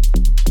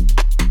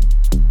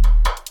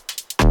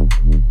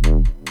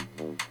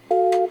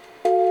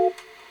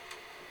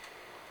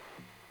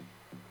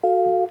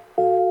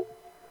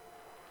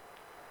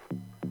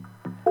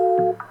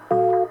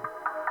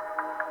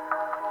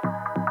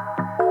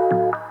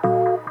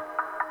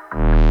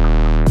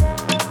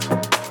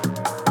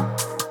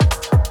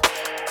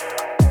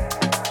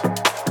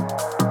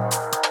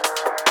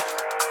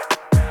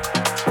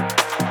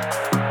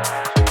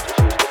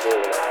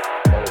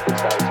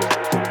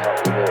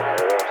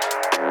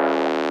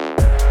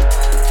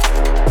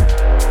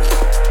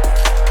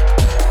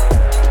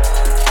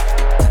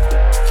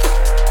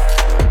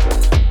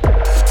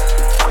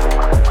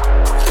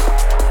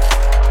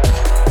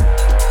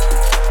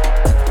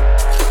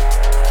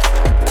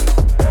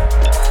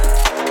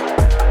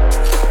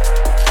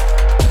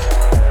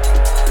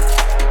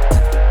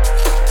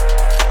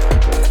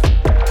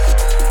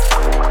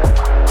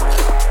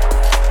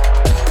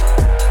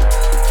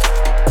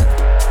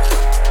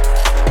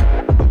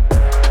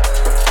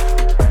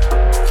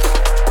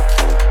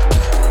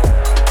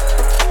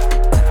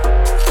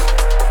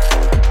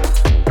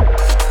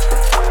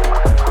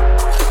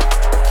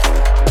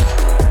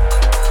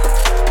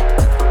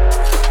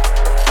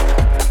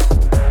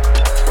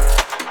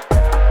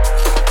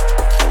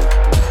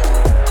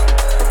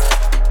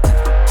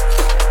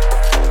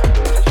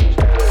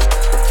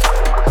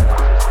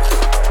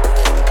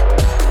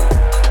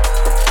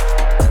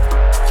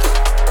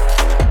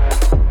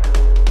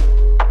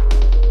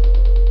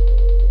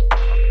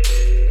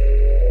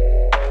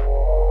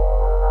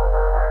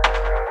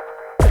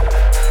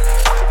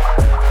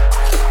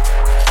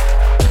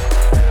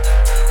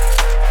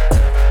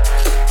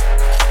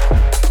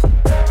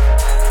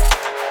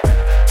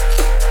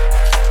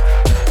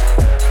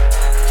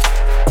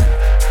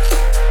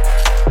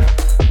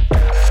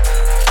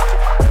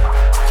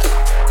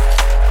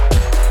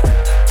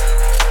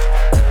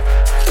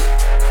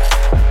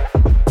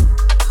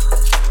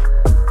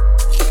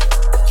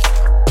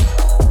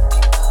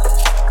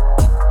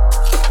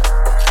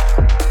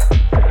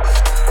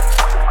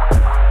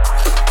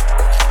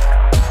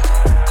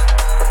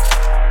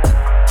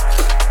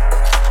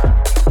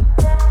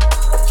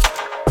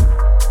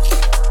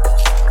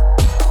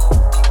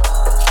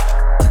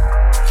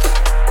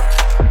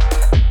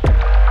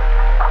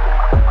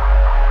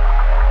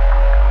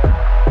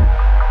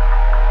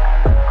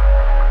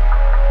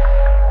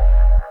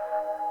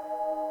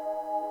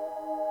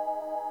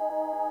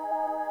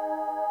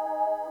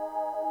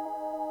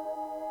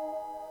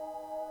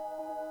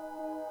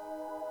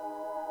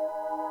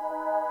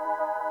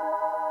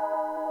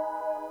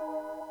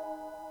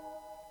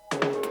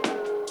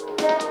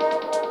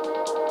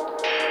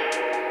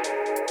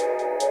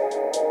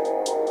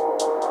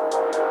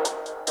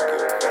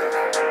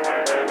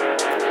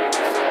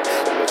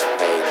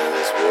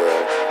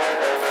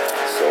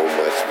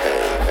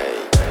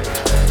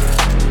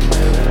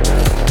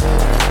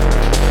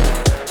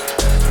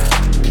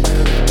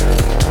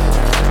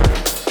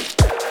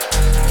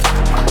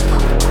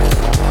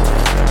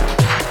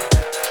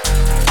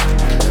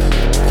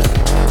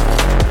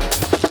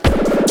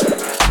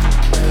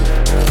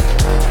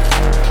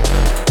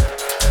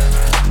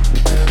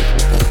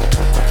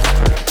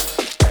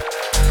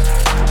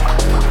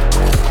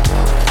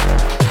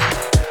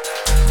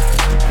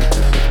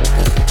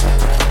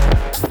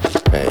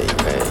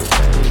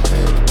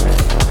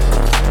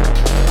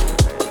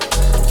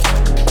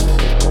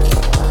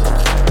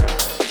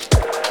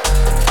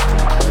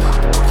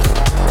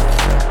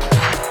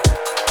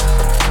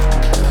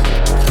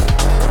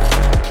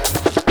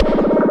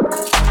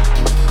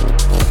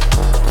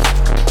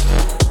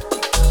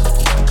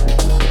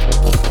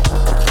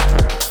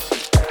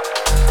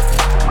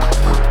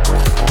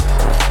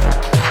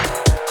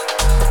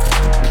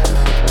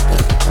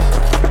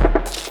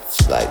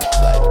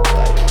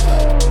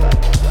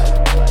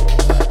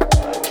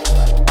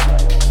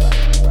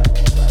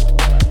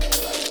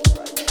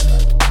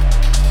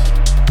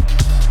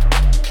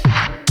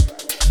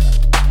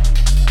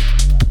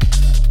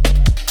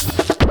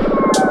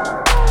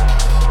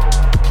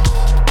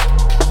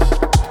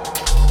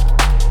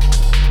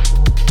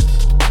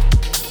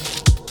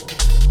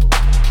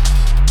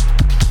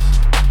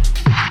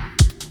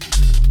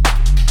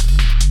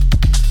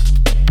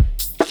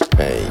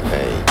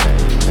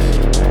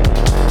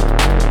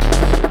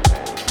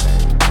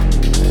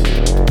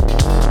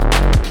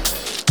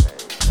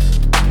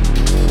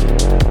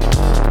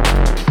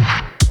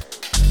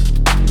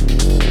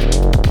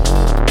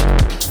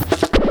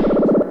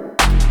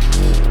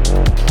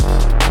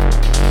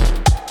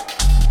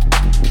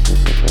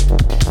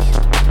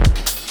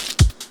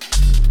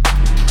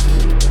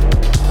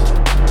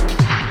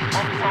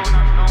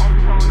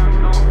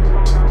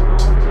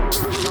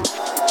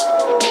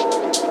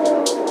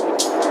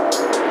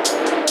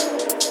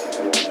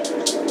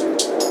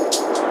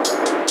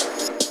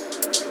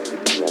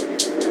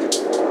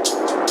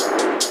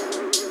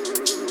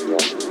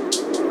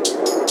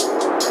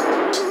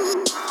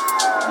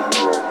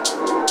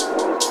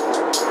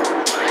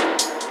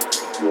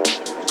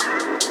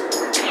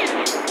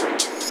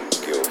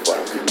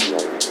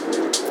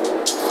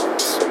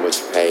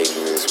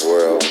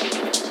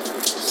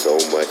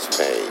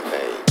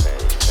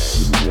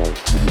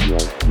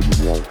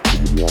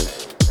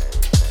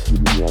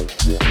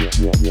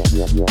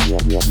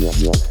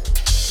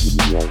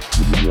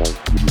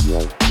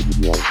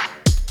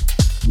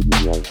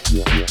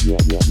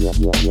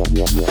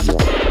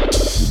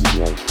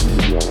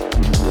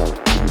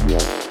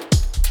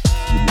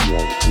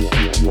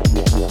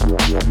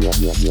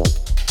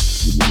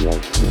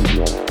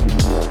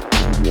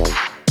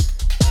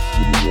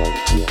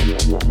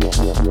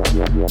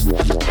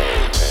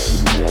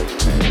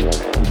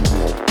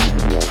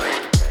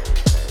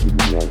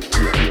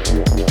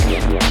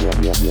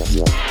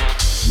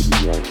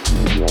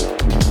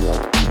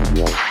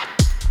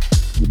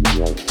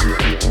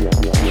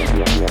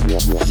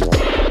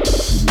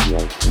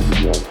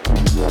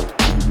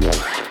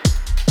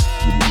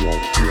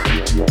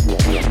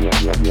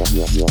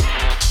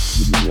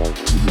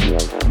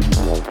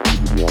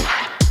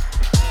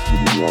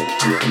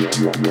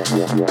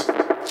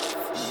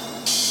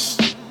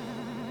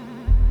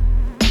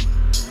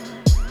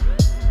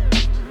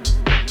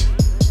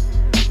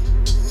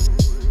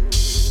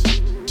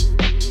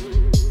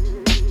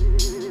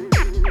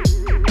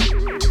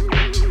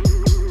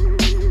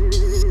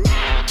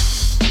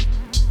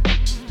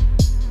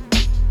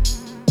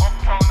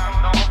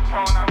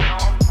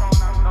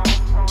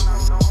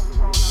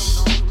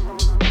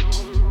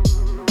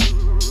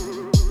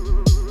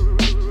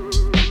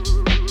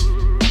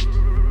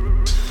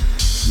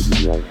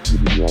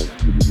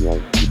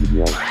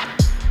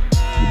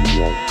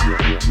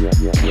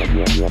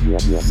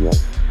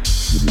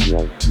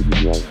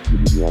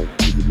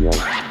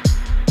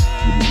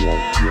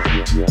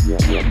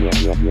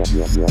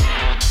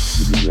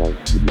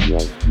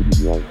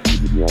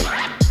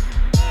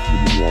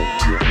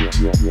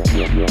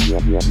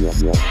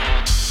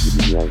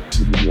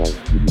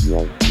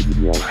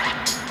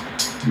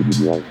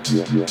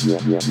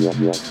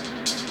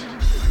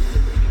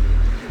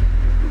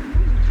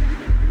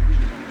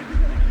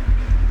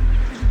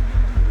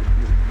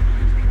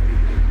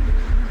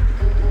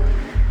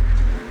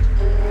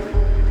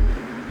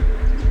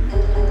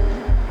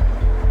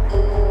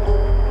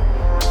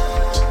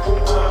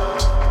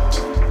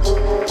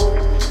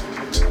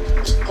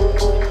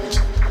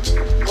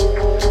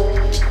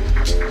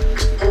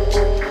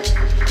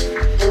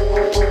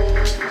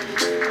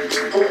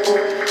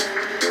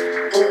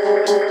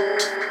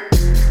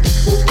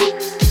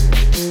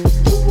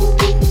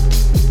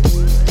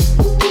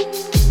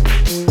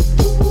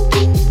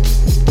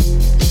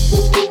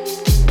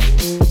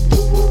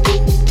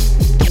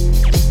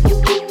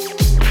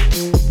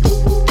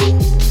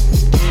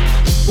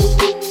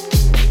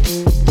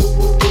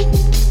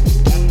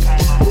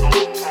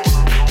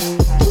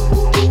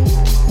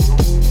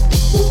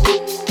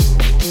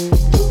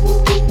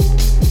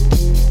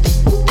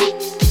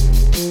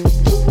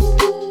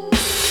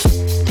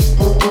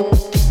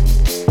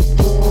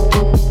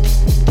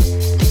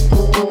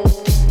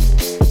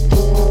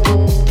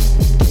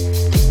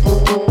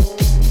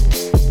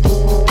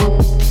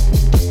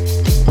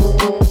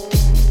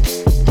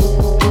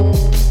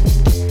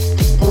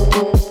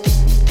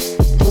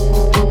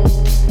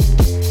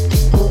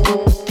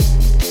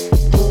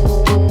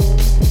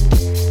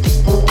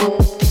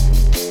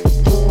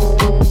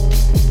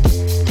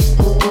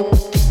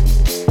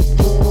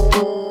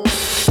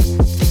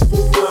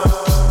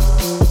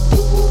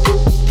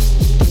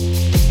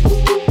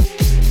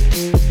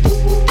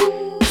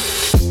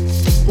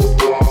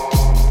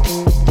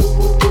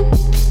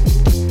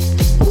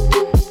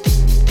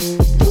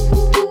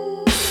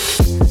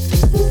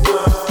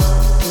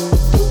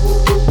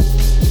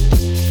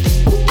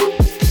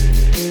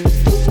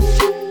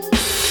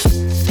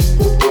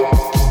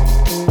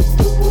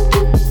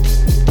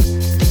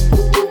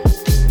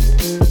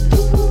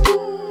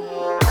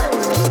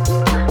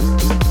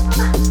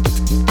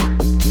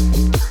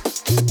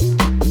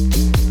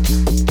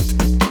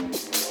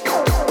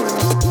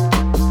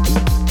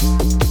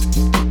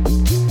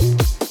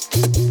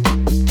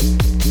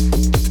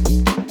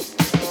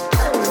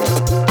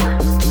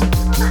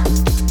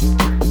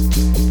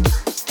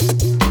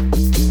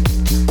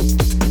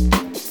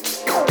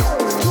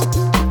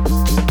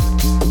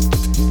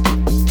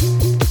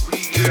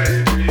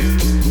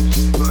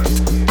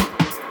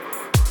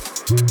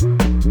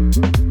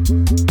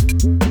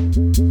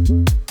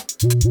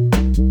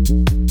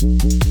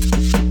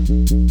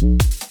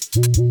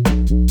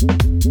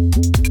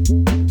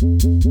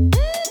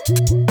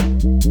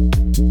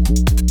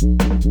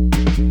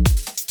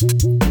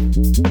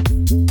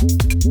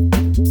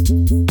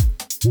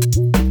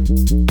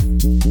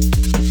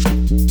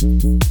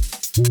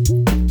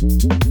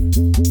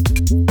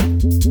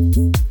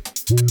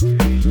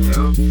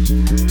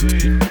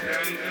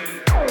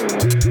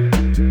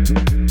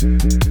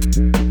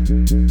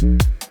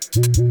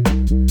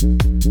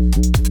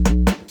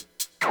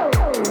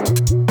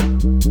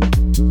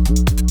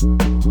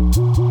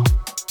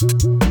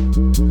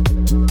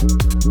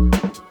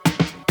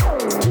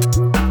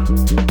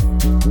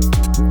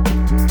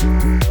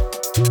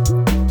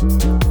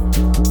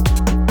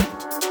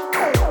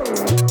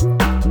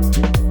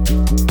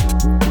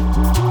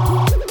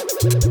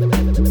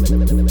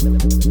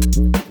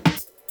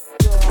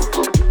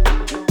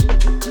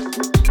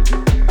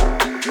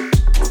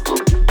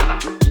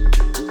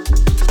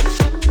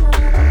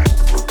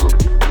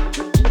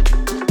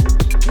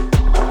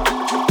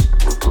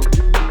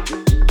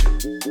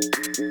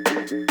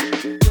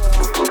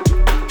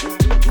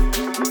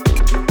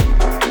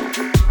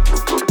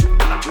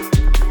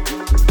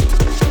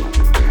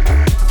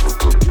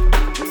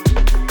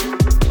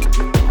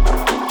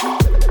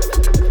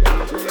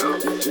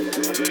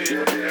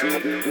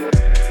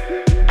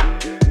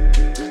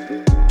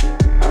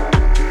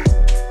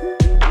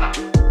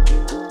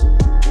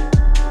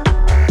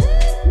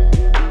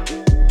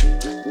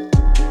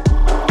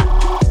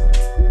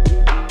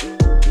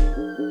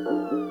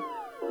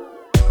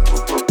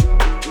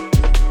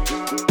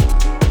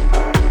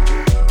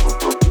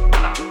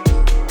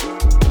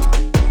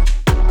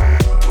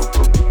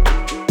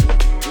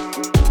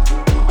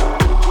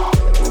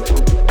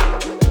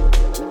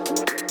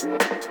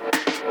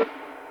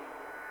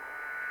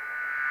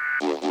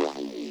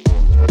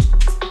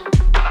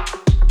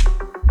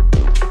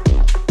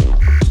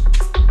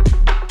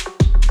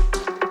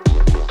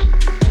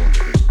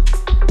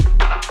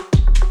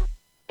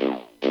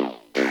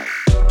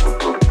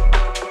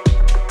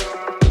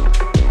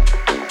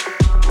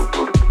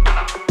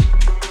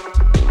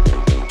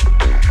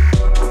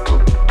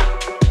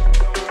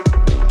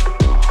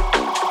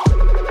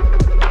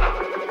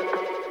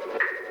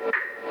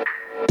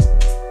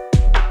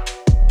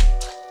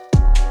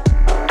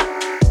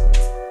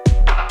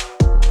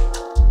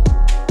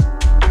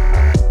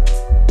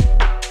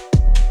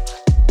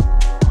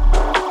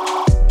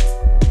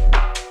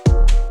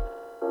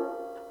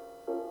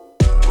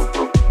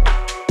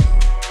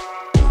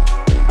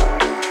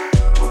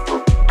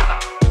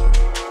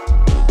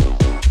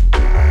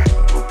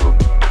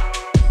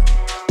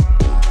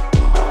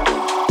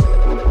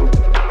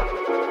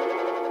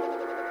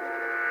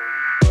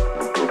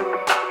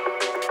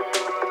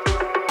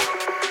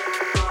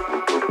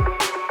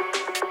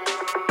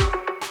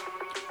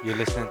 You're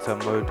listening to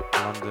Mode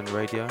London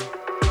Radio.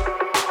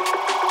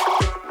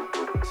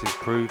 This is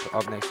Prove.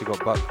 Up next we got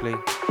Buckley.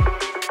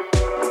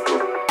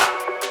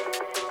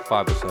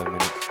 5 or so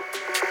minutes.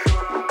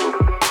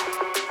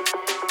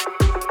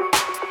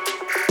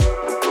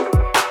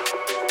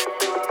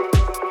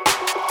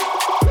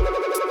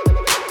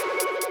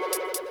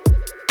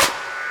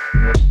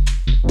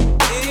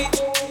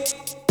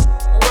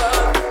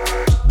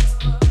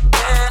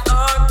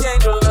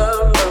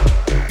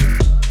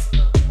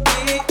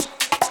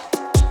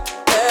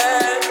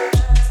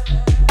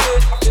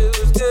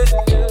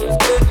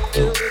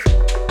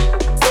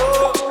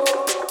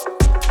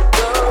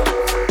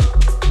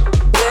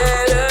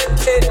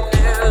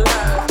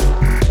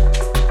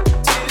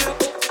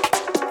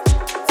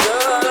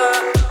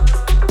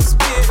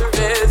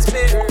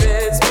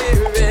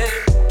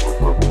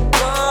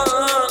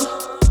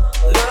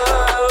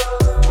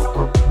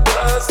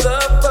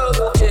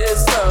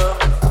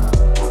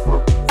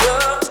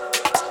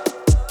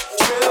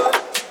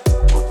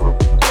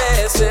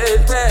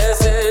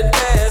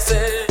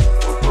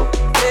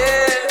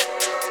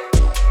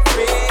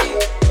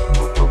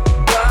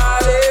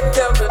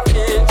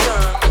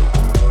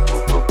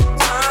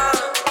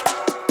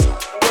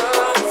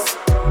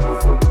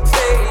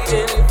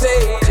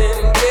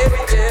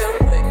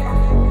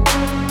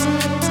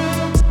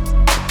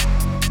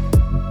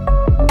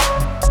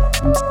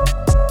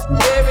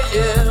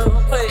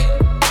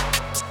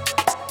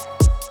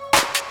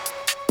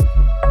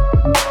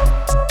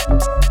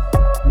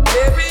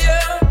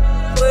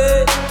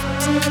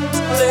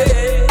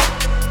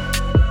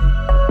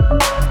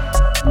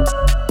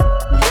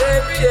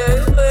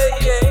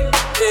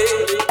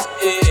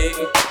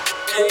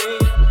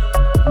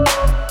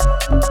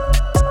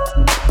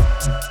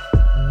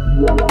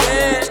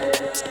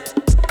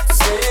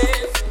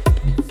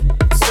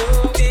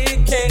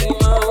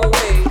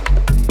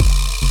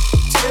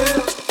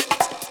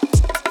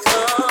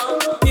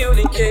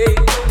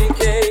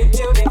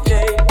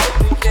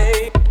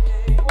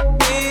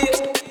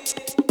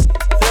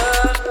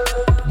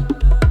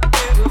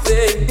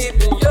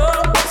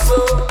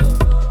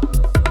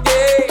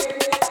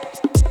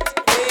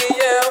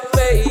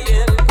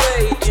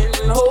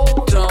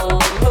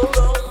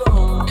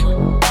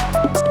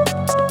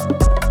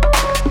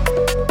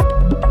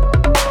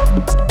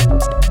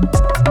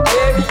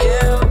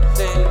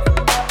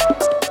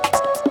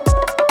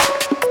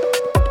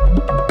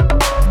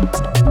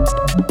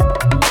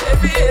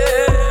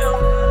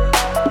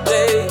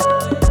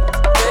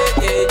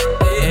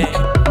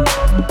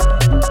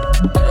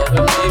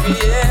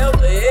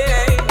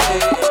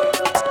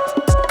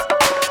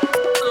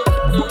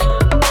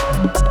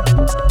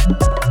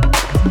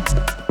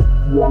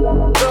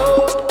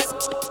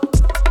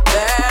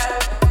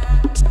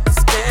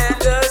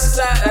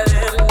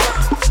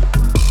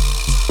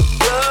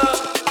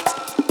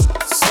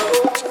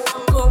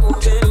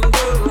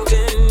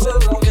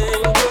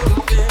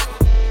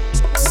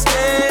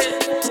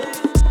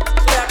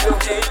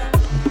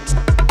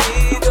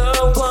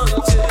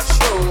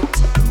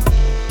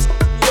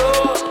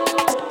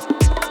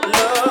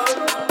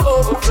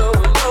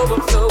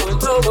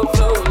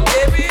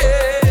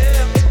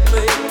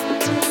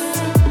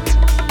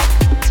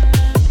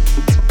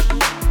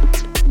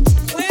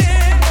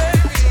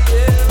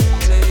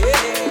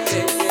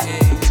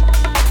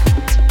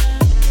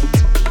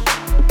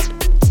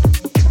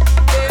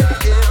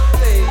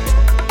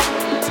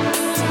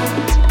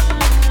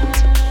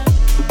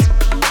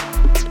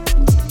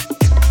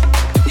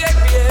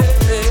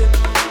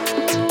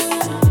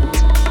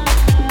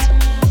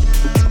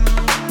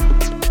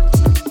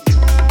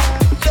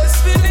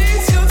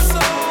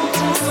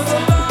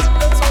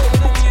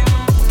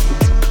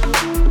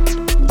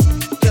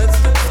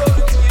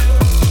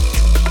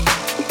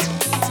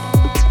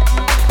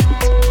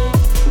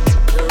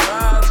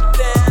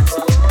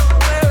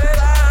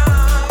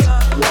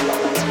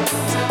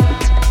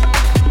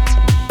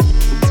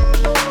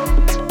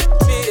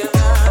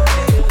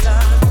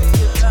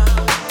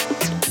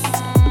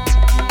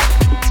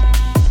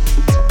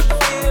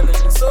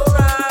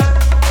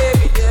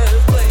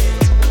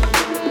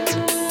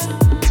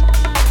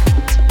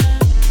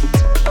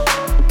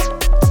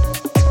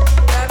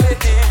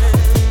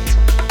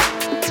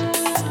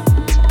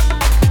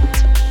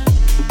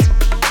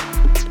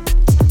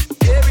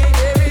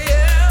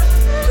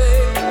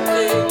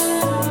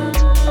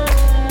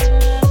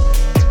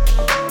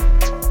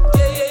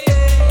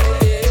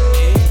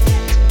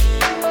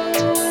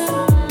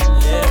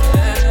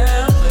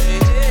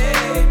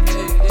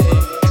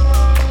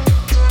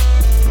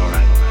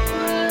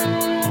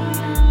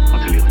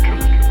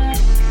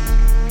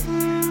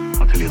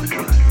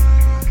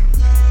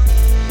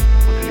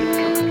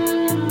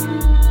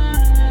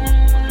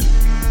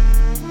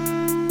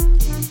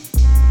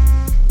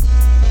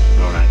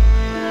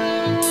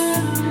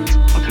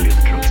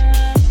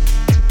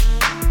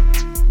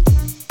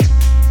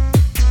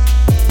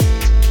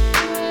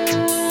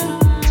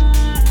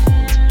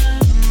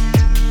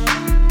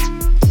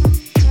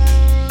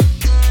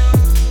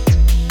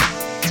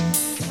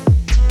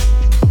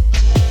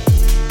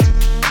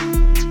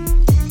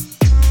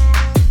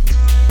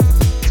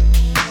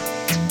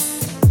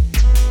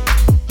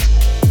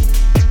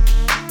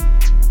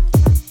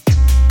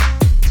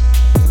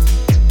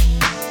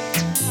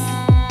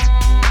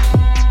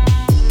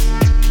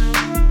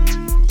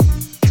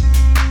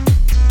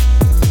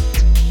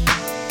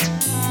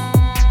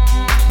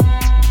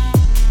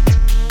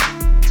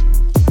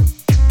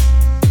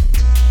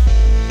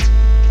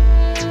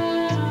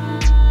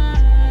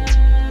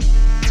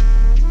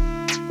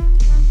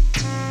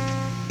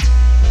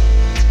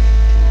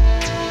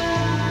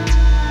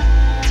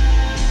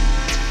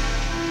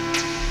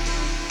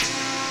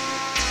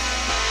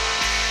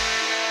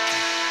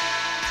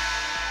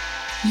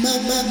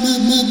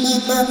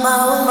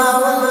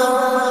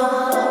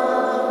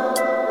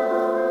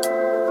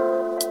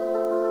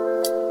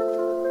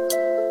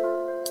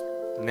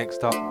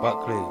 Next up,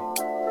 Buckley.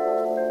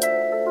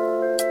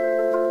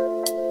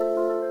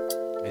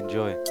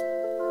 Enjoy.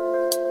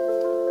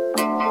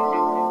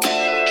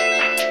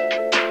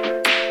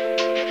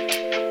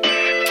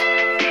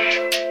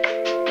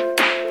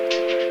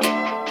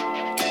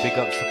 Big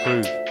ups to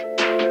Prove.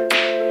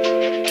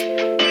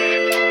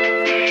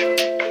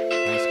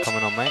 Thanks for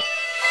coming on, mate.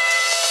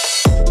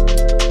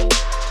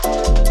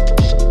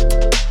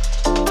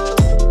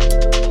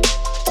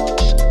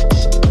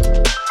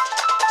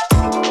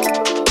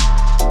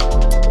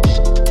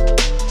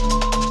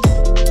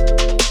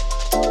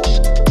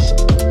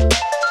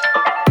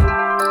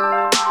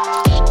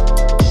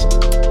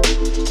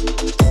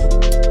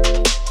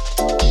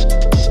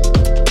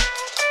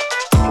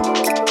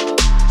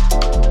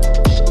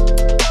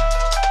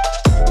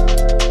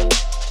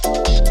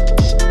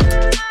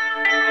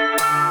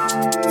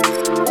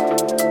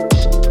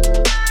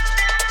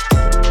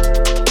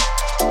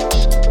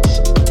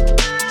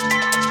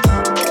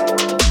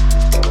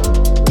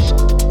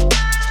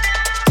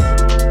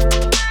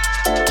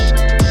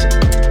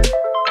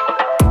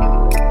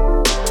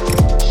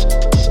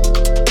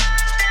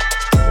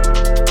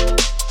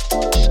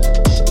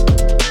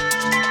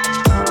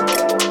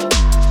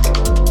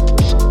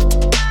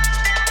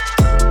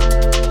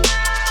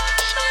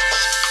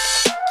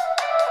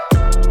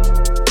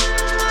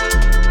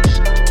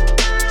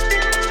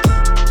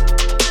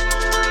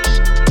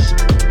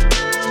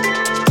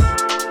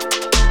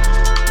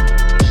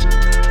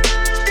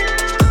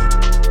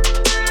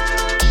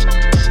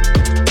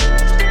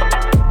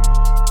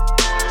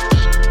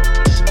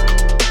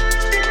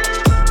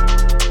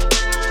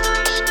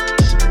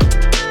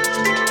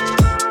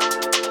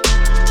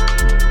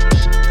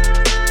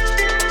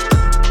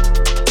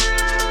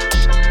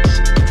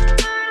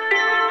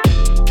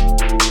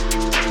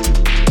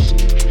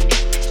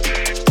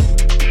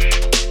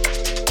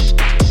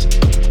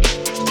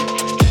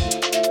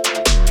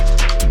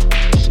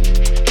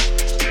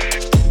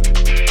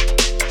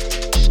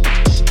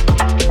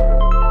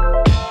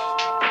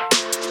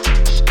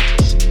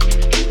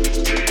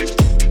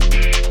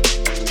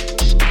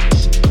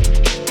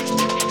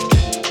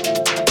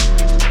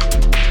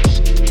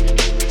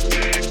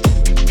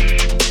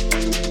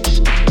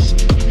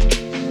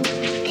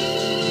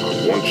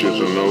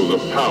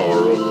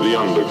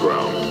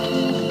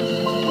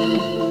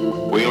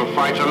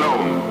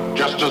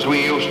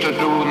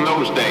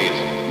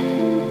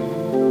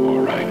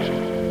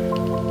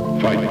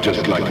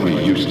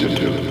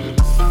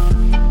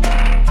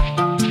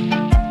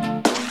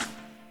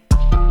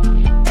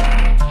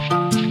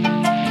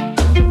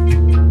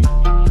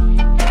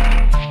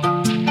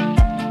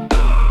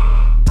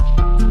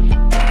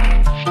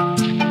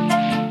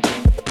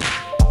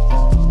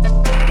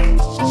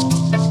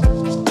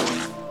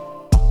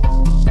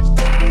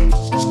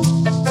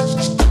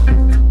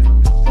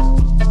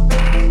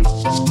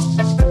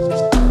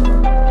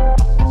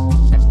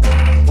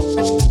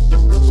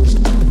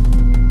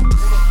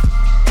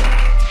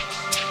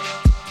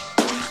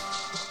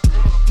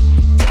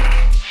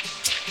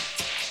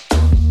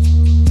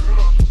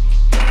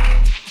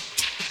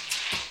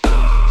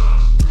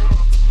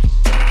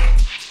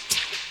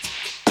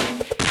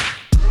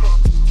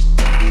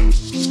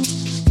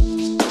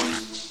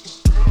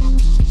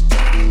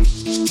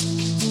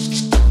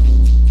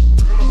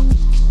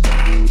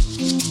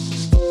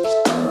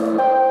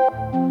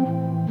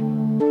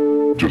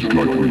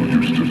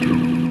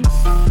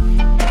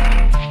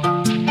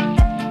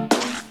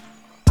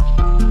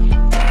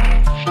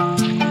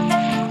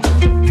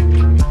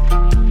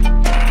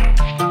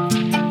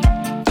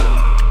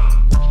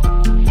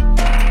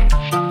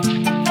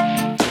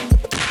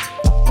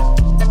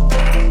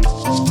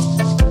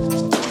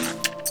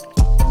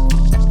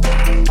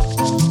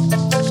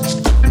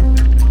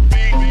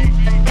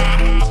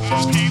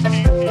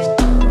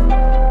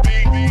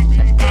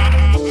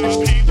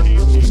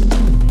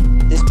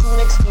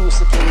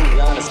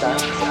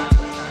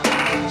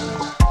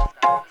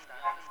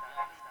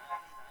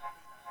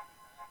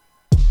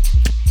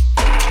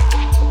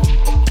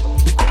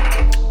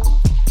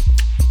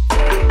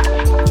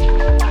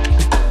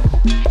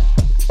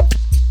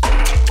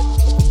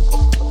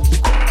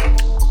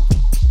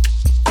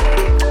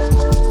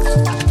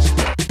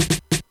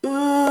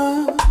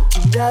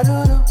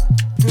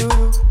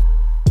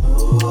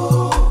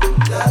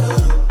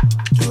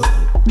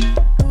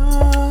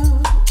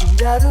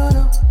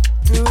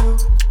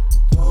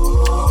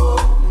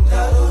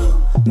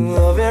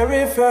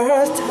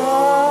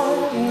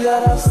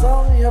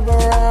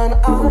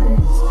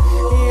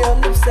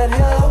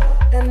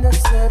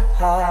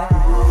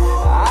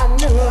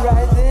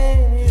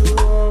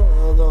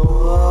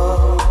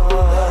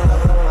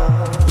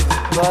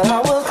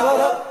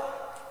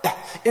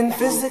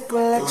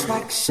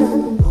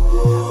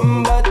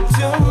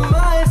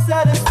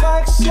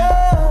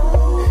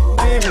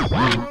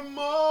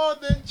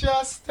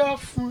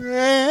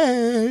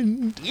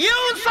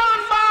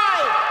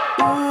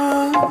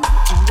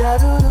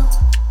 Ooh,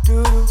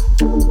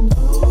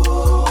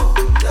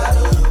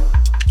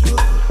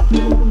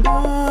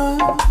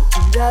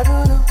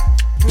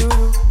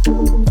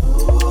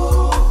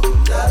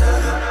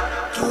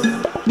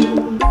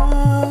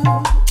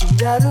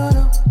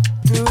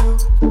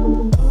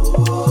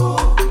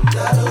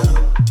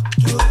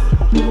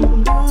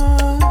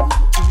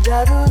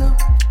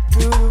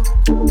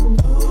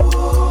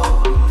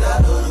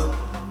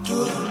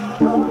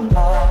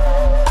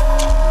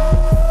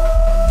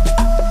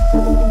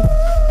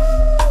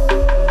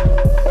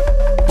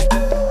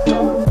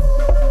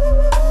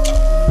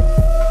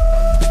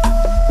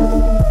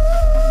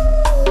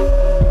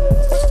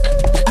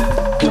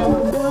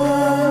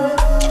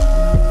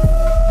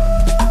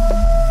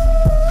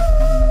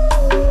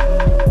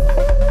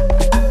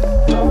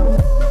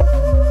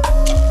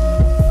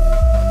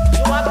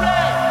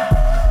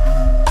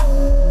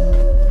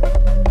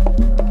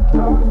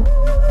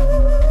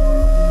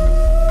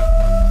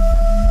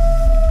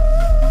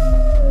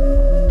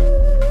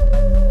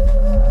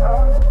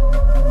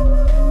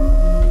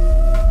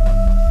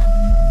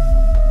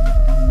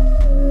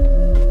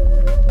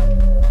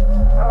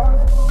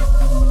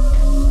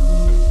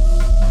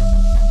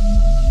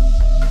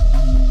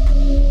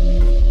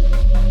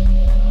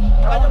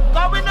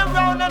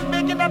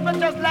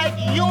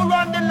 like you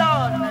run the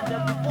lawn.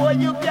 And before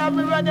you can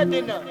be run the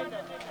dinner.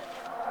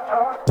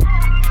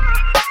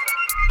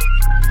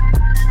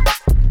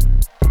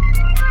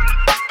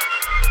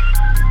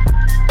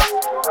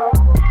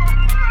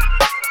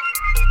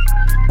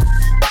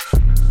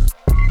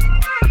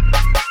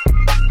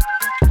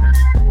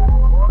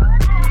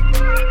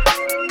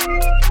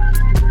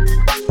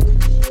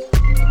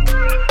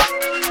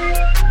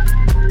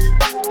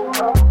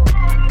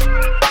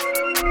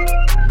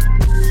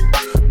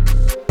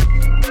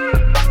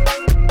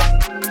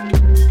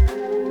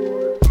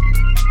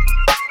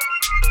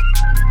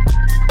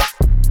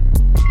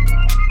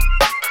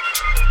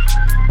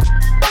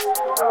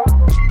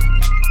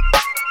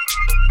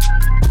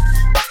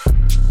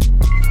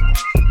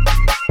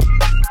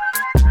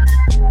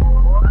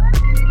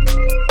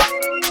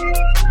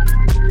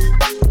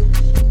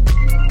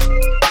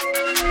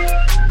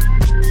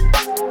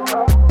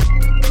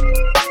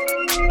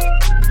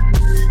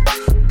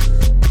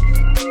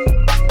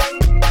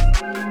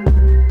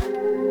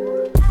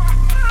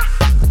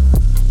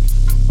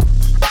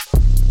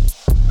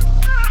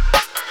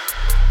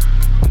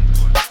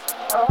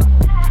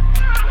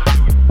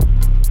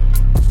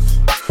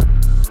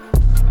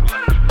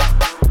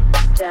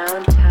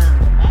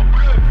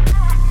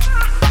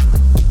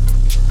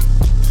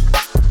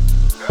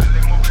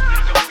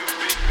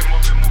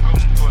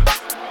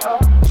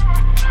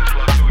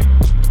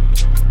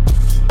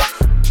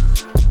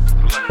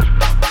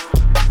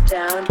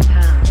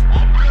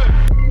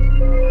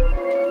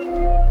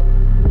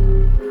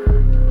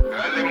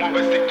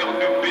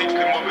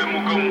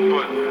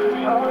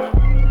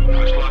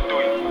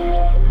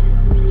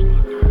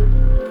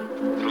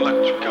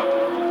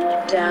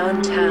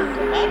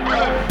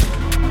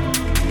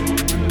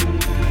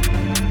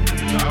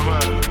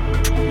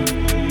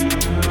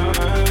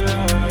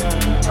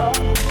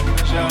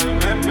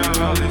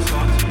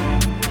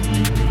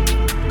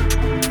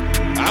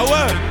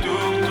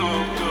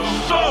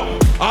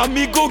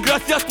 Amigo,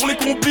 gracias pour les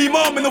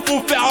compliments, mais non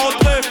faut faire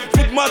entrer.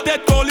 Fais de ma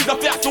tête quand les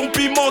affaires sont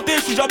pimentées,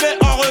 je suis jamais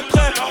en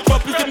retrait. J'vois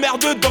plus ces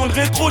merdeux dans le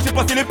rétro, j'ai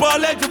passé les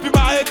palettes, j'ai pu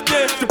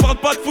m'arrêter. Je te parle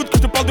pas de foot, que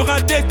je te parle de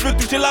rindex. Je veux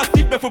toucher la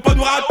cible, mais faut pas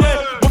nous rater.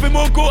 Mauvais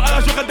mogo, à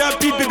la j'aurai d'un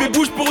beat. Bébé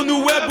bouge pour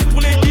nous, ouais, bouge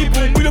pour l'équipe.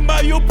 On mouille le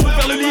maillot pour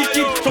faire le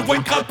liquide. J'envoie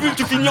une crapule,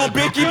 tu finis en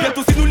béquille.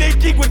 Bientôt c'est nous les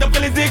kicks, ouais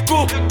d'après les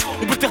échos.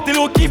 On peut faire tes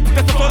low-key,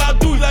 putain ça sent la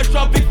douille. Là je suis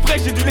avec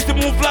fraîche, j'ai dû laisser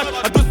mon flash.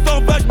 À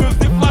 220 je me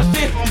faisais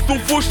flasher. Ils sont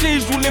fauchés,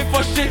 ils jouent les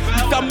fâchés.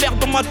 Dis ta merde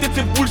dans ma tête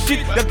c'est bullshit.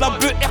 Y'a de la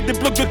BR, des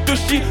blocs de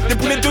Toshi. Des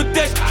boulets de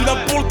têche, tu l'as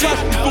pour le cash.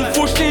 Ils sont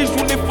fauchés, ils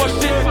jouent les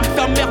fâchés. Dis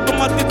ta merde dans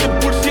ma tête c'est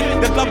bullshit.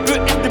 Y'a de la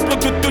BR, des blocs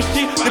de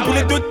Toshi. Des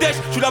boulets de têche,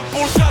 tu l'as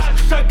pour le cash.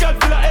 Chacun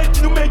c'est la haine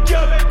qui nous make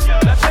up.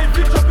 La taille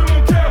vite, j'en peux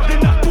mon cœur.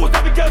 Des narcos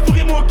avec un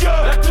sourire mon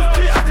cœur. La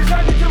justice a déjà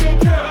niqué mon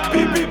cœur.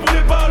 Bibi pour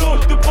les ballons,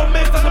 je te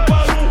promets ça sera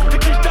pas long. Des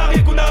quiches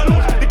d'arrêt qu'on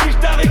allonge, des quiches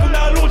d'arrêt qu'on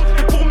allonge.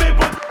 Et pour mes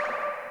bonnes.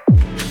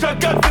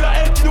 Chacun c'est la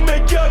haine qui nous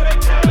make up.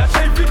 La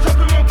taille vite, j'en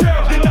peux mon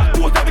cœur. Des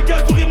narcos avec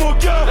un sourire mon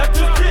cœur. La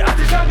justice a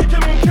déjà niqué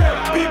mon cœur.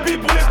 Bibi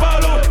pour les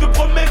ballons, je te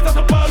promets ça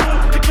sera pas long.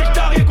 Des quiches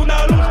d'arrêt qu'on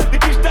allonge, des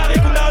quiches d'arrêt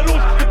qu'on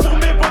allonge. Et pour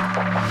mes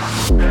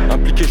bonnes.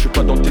 Impliqué, je suis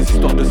pas dans tes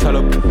histoires de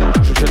salope.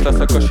 Je jette la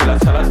sacoche et la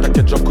salade.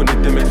 T'inquiète, j'en connais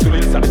des mecs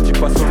solides. Ça reste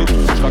pas solide. Tout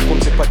ce que je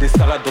raconte, c'est pas des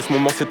salades. En ce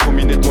moment, c'est trop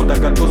miné de monde à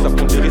gâteau. Ça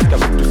prend des risques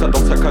avec tout ça dans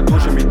le sac à dos.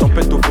 J'ai mis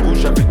tempête au feu rouge,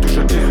 j'avais tout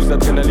jeté sous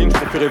adrénaline. Je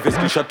préférais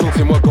rêver château.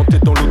 C'est moi quand t'es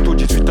dans l'auto,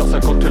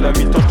 18h50 la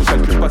mi-temps. Je te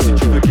calcule pas si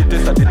tu veux quitter.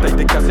 Ça détaille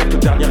des cassettes. Le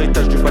dernier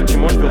étage du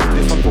bâtiment. Je vais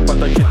redescendre pour pas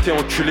t'inquiéter.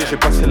 Enculé, j'ai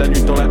passé la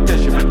nuit dans la tête.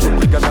 J'ai vu trop de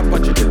brigade à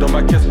pas, j'étais dans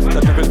ma caisse. Ça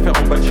devait le faire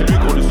en bas de chez lui.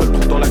 Gros, le seul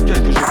trou dans la caisse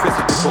que j'ai fait,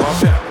 c'était pour un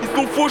faire. Ils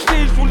sont fauchés,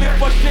 ils jouent les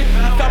fâchés.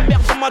 Dis ta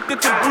merde dans ma tête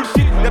c'est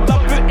bullshit. Y'a de la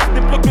BR,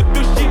 des blocs de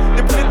Toshi.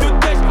 Des boulets de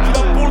têche, tu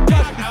l'as pour le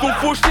cash. Ils sont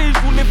fauchés, ils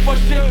jouent les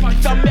fâchés. Dis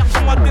ta merde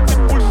dans ma tête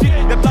c'est bullshit.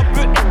 Y'a de la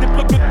BR, des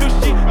blocs de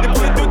Toshi. Des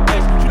boulets de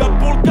têche, tu l'as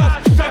pour le cash.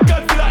 Chacun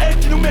c'est la haine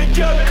qui nous make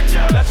up.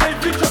 La taille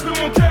vite, j'en peux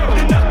mon cœur.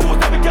 Des narcos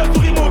avec un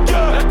sourire mon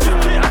cœur. La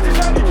justice a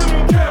déjà niqué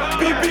mon cœur.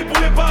 Bibi pour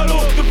les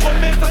ballons, je te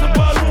promets ça sera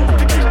pas long.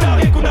 Des quiches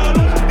d'arrêt qu'on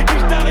allonge, des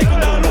quiches d'arrêt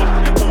qu'on allonge.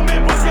 Et pour mes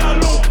boss c'est un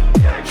long.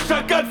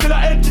 Chacun c'est la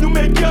haine qui nous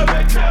make up.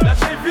 La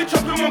taille vite,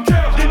 j'en peux mon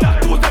cœur. Des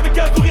narcos avec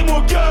un sourire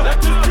mon cœur. La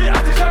justice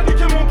a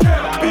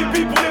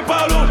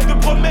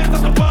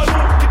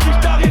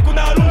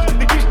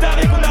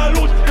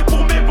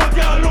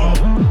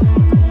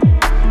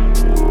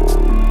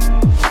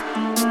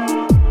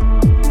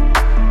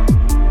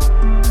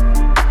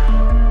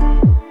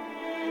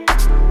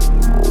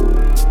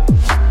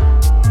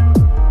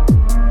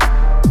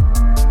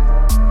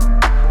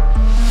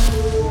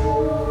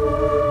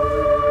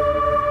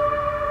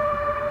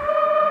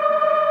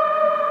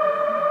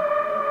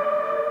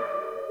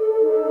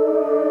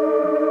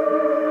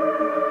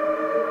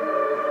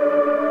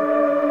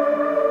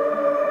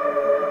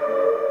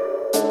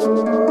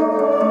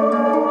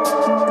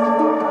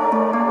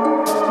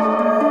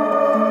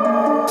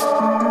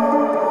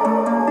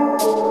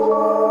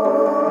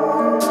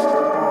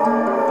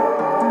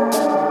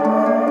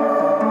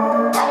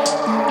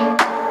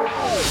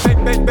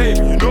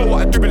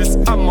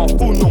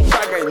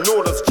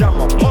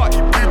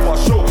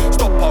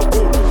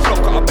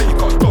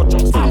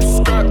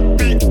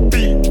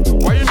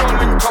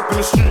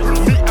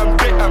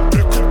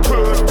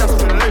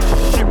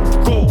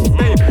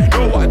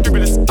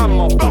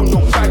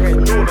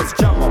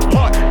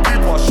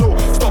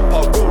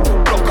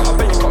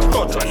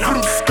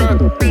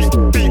beat.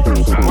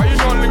 Why you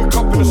not link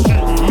up in the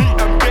street?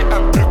 Meet and bit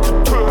and brick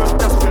and turn,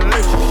 that's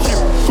relationship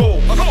goal.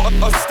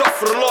 I stuff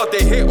for a lot,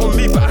 they hate on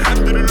me, but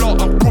alhamdulillah,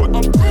 I'm good.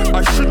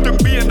 I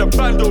shouldn't be in the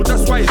band though,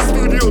 that's why it's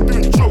studio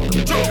doing joke.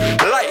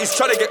 Like he's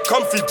trying to get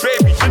comfy,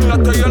 baby, didn't I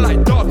tell you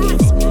like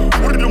darkies?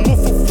 What did the wolf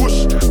for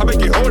push? I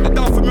beg you hold it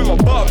down for me, my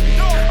Barbie.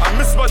 I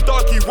miss my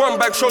darkie, one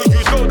bag show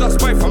you know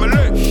that's my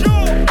family.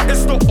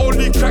 It's not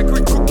only crack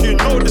we cook, you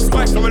know this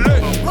my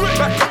family.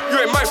 Back up, you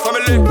ain't my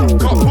family.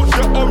 Can't put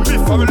that on me,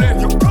 family.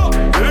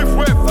 Live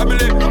with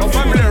family, my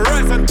family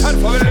rise and tan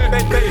family.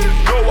 They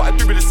know what I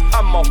do with this,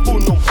 I'm my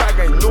phone, no bag,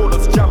 I know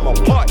let's jam my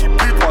party.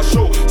 People I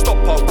show, stop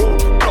our road,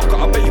 block it,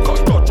 I bet you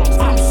got dodge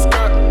on.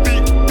 Skirt,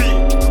 beat.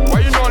 Why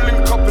you not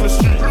link up in the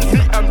street?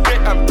 Meet and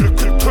bit and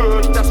brick and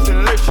turn, that's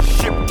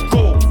relationship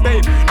goal.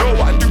 Babe, know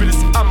what I do with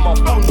this, I'm my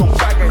phone, no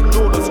bag, I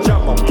know let's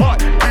jam my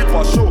party. People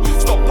I show,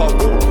 stop our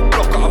road,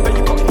 block it, I bet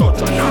you got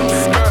dodge on.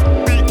 Skirt,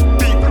 beat.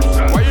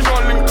 Why you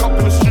not link up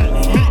in the street?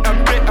 Meet and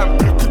bit and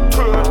brick and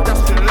turn,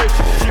 that's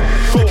relationship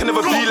goal. I can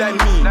never be like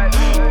me,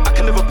 I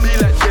can never be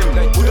like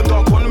them. With the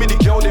dark one, me the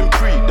girl them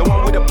pre. The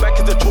one with the back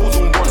is the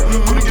chosen one.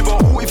 Couldn't give a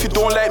who if you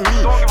don't like me.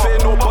 Fair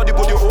nobody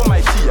but you all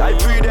my tea. I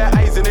breathe their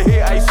eyes and the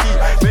hate I see.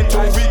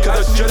 Mental weak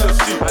cause of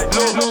jealousy.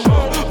 No,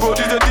 bro,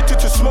 these addicted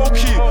to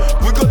smoky.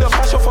 We got the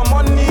passion for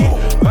money.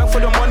 Back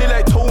for the money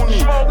like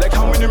Tony. Like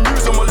how many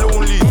moves on my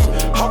lonely.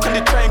 How can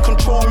they try and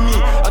control me?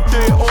 I do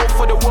it all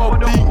for the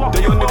well-being.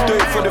 They only do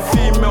it for the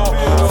female.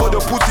 For the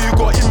pussy you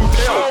got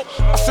impaled.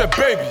 I said,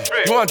 baby,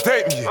 you wanna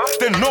date me?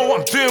 Then know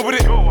what I'm doing with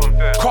it.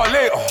 Call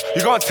later,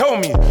 you gonna tell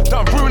me that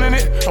I'm ruining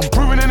it.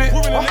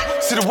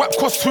 See the whap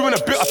cost 2 and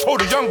a bit. I told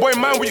the young boy,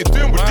 man, what you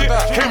doing with it?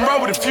 Came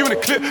round with a few in the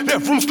clip.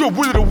 Left room still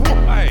with the whoop.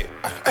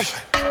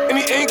 And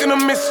he ain't gonna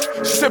miss.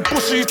 She said,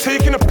 Bushy, you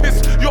taking a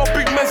piss. Your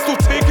big man still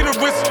taking a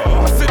risk.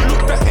 I said,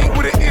 look, that ain't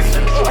what it is.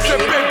 I said,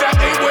 babe, that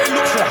ain't what it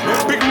looks like.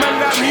 Big man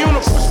like me on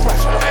a push back.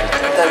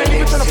 I ain't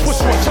even tryna push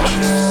one.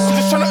 I'm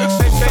just tryna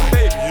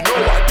Hey, you know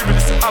what I do with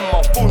this? I'm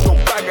my phone, no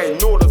bag, I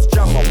know let's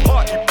jam my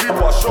party.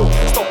 People I show,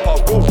 stop our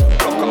road,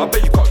 block it, I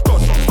bet you got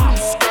dodge.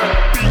 Skirt,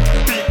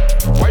 beat.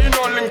 Why you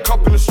not link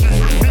up in the street?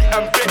 Meet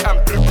and bit and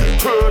brick and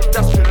turn,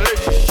 that's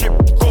relationship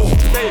goal.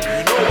 Babe,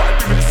 you know what I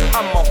do with this?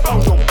 I'm my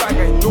phone, no bag,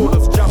 I know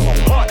let's jam my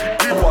party.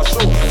 People I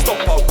show, stop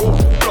our road,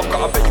 block it,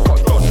 I bet you got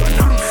dodge.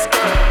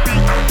 Skirt,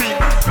 beat.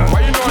 Why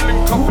you not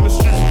link up in the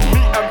street?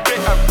 Meet and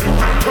bit and brick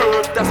and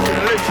turn, that's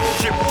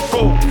relationship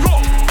goal.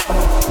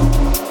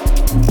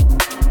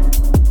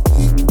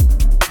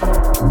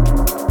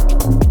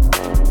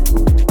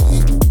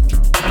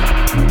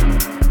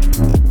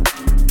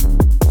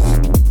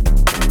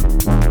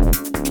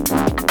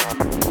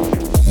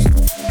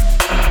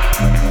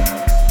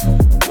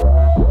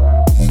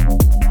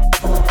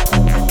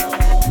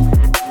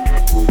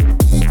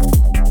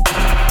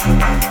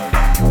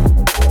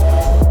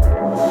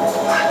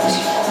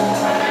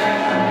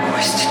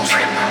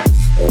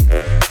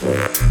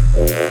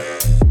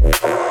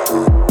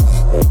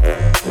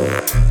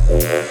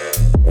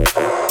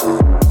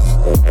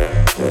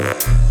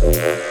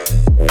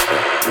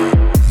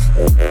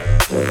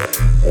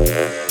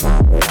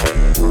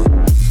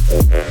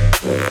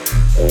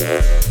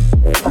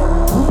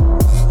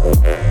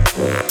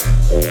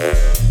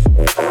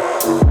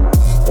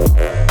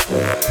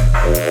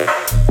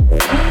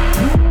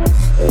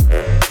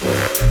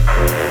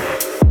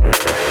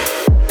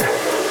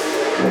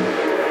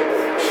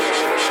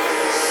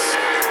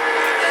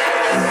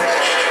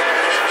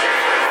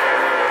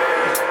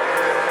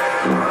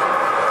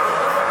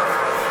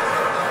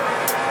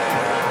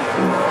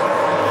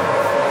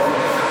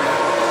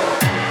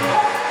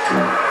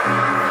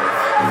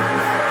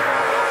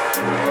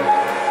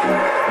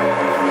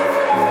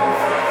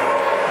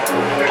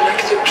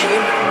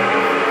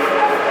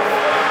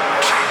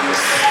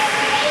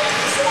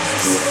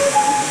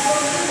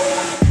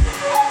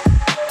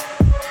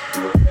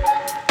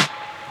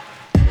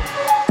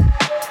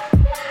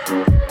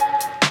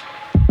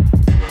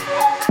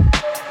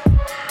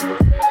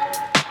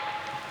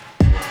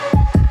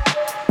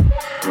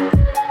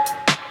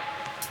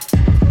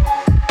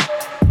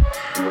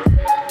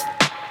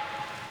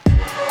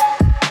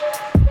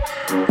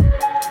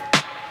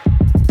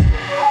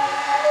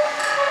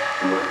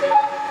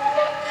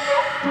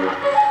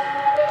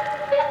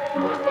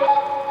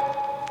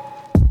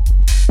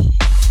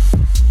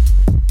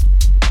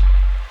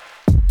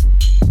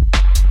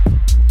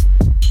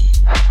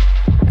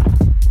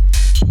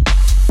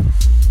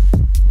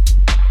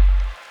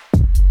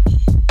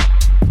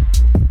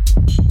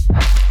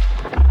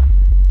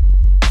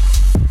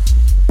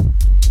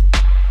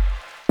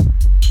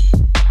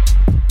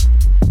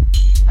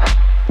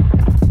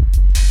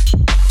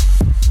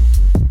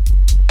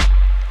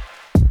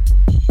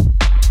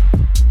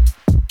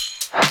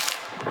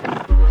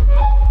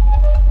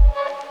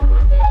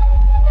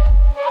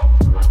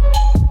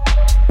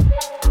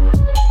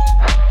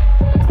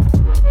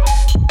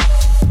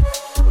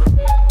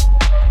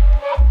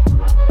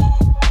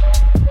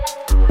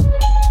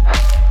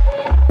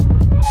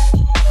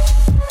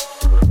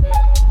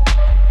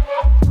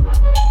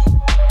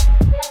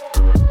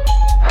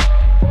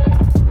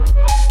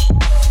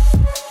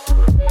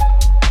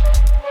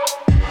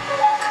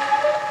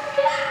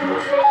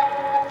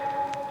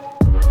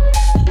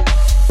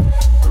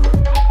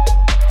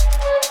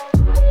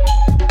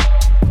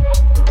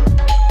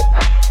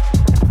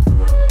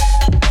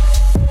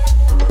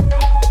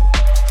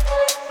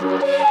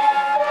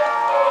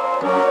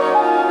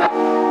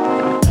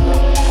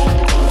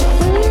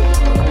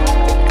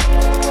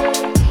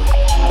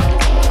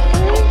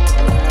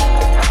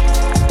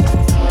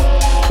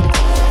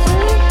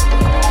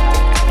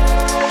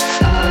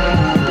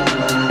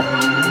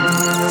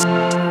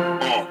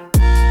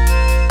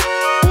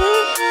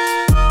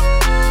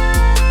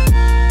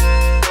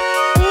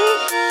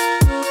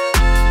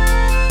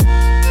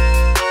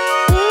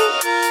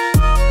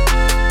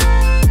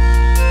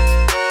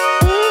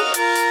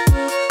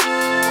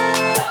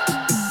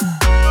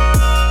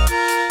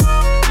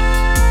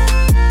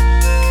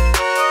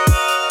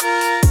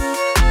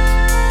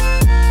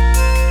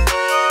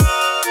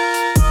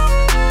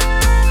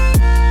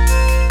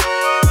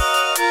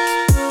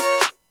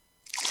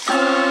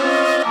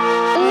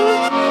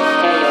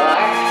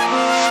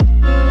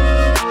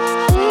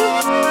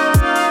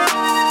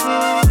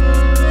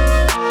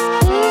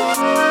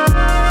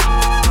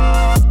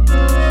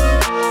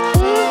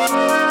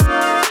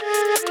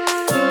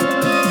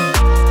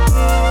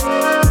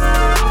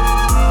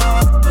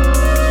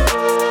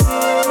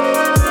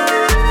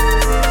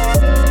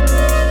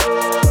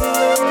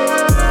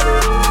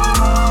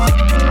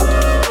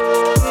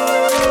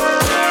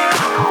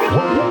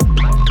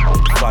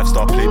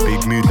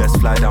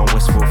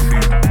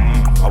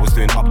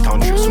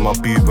 on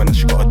my boob when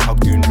she got a tug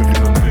doing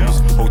rhythm and blues.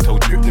 Hotel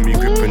drip, let me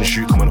grip and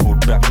shoot, come and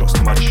hold back shots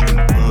to my tune.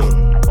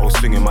 I was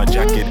swinging my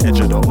jacket, edge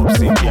of the up,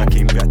 same day I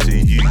came back to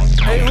you.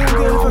 Hey,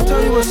 girl, if I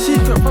tell you a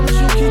secret, promise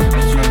you'll keep it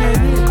between me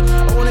and you.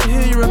 I wanna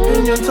hear your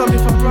opinion, tell me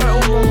if I'm right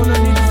or wrong, all I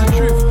need is the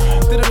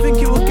truth. Didn't think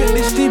it would get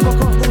this deep, I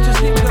can't go to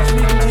sleep without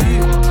speaking to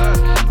you.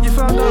 You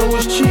found out I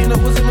was cheating,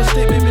 that was a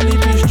mistake, baby,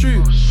 believe me, it's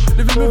true.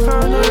 Living with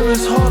paranoia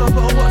is hard, I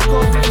gotta watch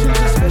God victims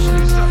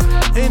especially.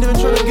 Ain't even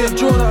trying to get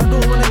drawn out, I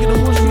don't wanna get the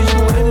most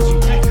reasonable energy.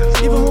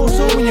 Even more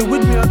so when you're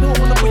with me, I don't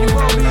wanna put your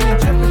well-being in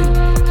jeopardy.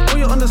 Well,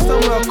 you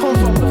understand where I come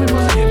from, nothing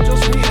positive,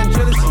 just hate and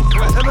jealousy.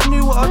 Ever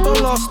knew what I done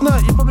last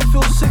night, you probably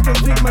feel sick and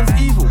think man's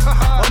evil.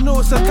 I know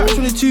it's a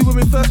catch-22, when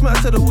we first met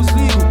I said it was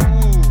legal.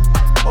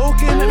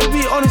 Okay, let me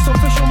be honest, I'm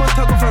fish on my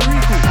tag off a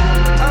recall.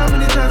 How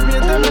many times me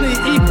and them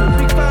ain't equal?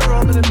 Big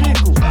firearm in a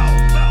vehicle.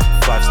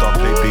 5-star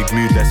play, big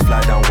mood, let's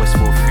fly down west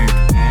for food.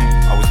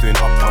 I was doing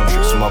uptown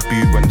trips with my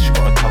boob when she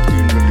got a tug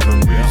doing rhythm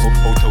and blues.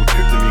 Hotel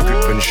trip, let me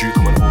grip and shoot,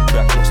 come and hold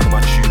back shots to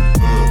my tune.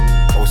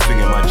 I was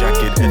swinging my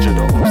jacket, edge of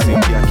the up, same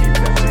day I came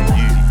back to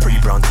you. Pretty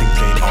brown thing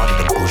playing hard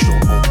in the bush,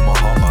 don't open my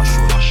heart, but I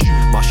should.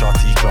 My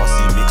shawty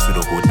classy mixed with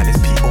the hood, and it's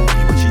P.O.B.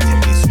 when she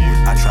take this wood.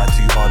 I tried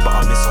too hard, but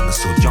I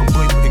misunderstood. Young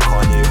boy putting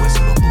Kanye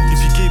West on the hood. If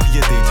you gave me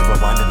a day to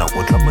rewind, then I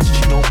would. Love much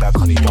she know back,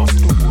 honey, don't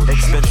still would.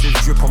 Expensive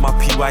drip on my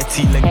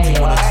PYT, lengthy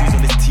 1 or 2s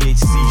on this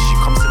THC. She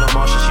comes to the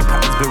marshal, she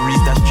packers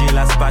berries, that's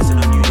J-Lad Spice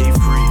and a new day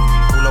free.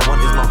 All I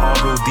want is my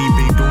R.O.D,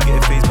 babe, don't get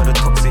phased by the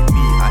toxic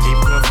me. I ain't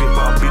perfect,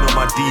 but I've been on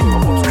my D.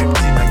 My mom's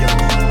scripting, now you're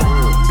me.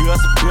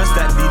 Burst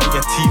that lean in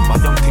your teeth, my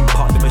young thing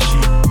part the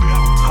machine.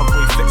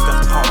 Hugboy flex,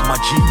 that's part of my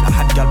gene. I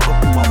had gal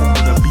pop with my own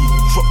on the beat.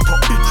 Drop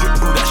top, big drip,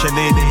 bro, that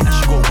Sinead, and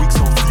she got wigs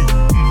on fleek.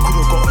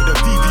 Could've got her the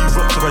VV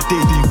rocks or a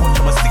day, watch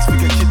I'm a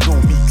 6-figure kid, no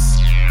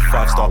meeks.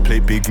 5-star play,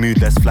 big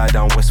mood, let's fly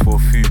down west for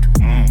food.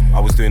 I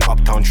was doing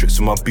uptown trips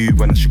with my boob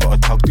when she got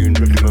a tug doing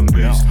rhythm and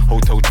blues.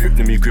 Hotel trip,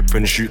 let me grip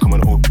and shoot, come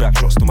and hold back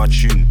shots to my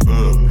tune.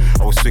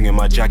 I was swinging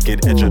my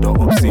jacket, edge of the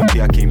up, same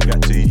day I came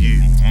back to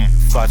you.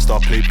 5-star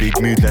play,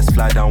 big mood, let's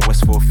fly down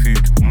west for food.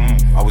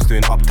 I was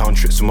doing uptown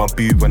trips with my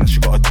boob when she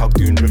got a tug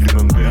doing rhythm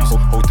and blues.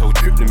 Hotel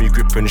trip, let me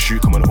grip and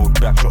shoot, come and hold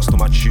back shots to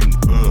my tune.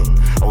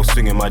 I was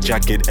swinging my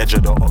jacket, edge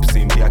of the up,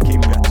 same day I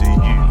came back to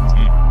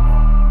you.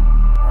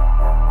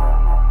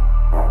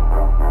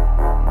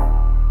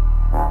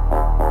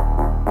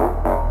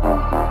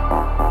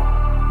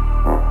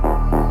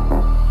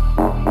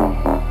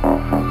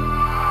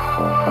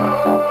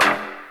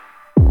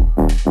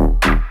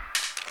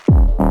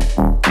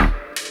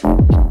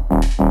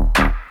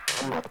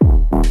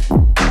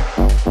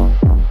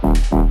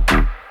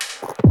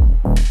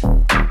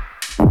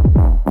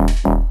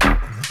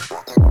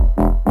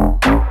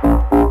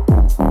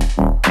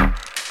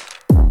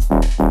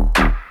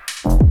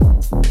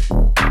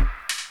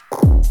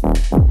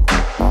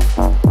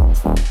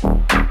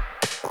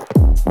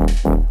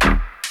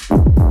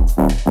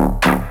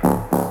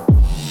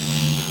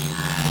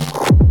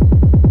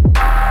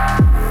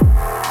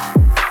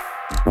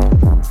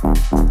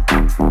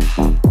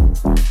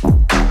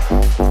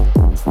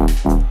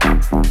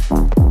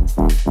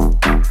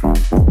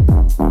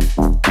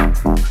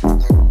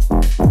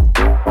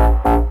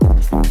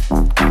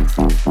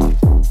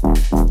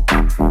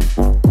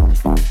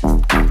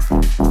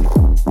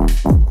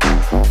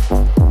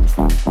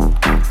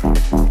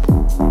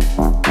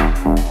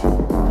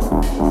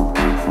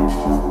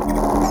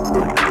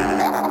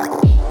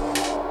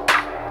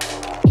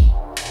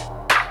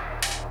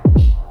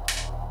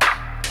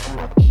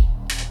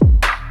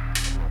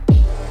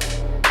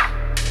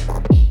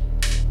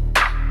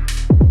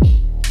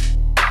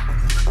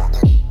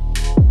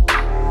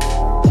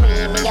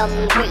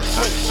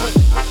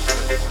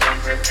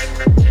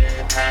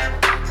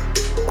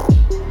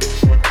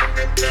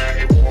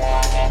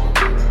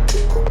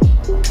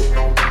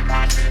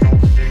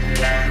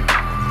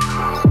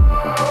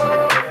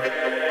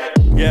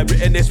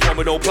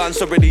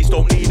 To release,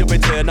 don't need a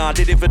return. I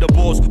did it for the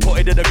balls, put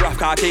it in the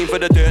graph, I came for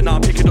the dirt. Now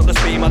I'm picking up the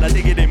speed, man, I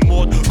dig it in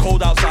mud.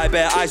 Cold outside,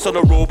 bare ice on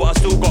the road, but I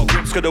still got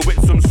grips, cause the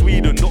whips from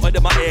Sweden. Nothing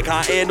in my ear,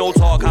 can't hear no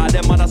talk, how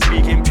them man are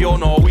speaking pure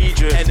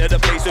Norwegian. Enter the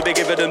place where they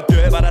giving them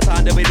dirt, by the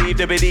time they leave,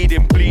 they be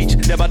needing bleach.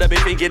 Them man, they be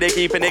thinking they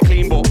keeping it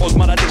clean, but us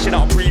man are dishing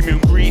out premium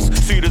grease.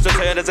 Soon as I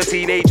turn as a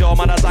teenager,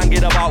 man, I was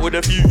hanging about with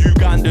a few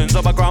Ugandans.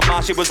 On my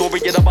grandma, she was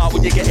worrying about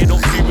what you're getting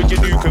up to with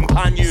your new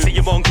companion. See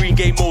him on Green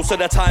Gate most of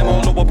the time,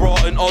 all over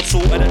Broughton, Odd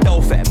Salt and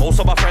Adelphi. Most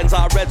of my friends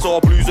are Reds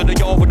or Blues, and the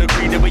yard with the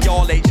green, and we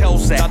all late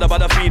Chelsea. Chat about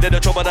the feed and the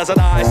trouble as an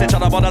artist, and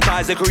chat about the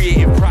ties and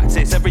creative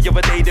practice. Every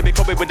other day they be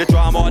coming with the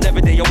drama, and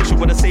every day I wish I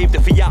would've saved the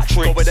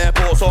theatrics. Going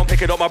airport, so I'm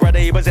picking up my brother,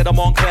 he was in a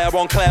Montclair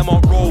on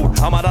Claremont Road.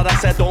 I'm mad that I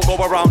said don't go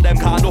around them,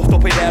 can't nuffed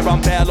up in there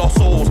and bare lost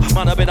souls.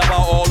 Man, I've been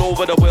about all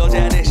over the world,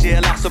 yeah, this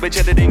year last I've been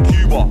chilling in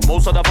Cuba.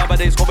 Most of the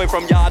families coming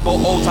from yard, but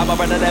all time I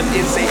ran them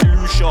in St.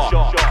 Lucia.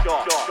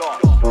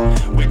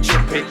 We're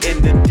jumping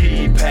in the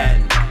deep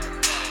end,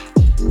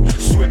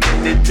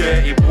 swimming in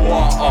dirty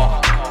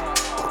water.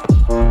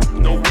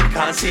 No, we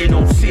can't see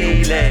no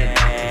ceiling.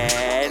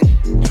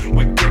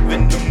 We're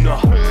giving them the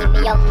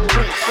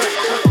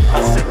I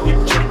said we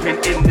jump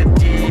jumping in the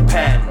deep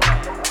end,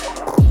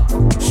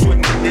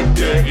 swimming in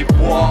dirty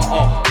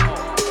water.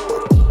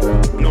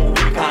 No,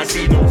 we can't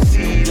see no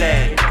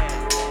ceiling.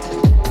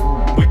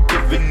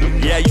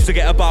 Yeah, I used to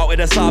get about in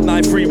a Saab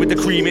 9-3 with the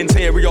cream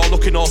interior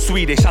looking all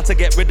Swedish. Had to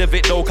get rid of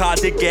it, no car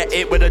did get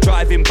it with a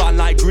driving ban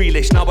like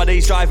Grealish.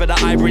 Nowadays driving a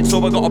hybrid,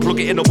 so I gotta plug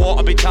it in the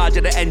water, be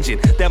charging the engine.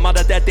 Them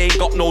other dead, they ain't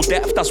got no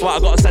depth, that's why I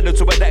gotta send them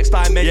to a next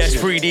dimension. Yes,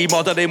 3D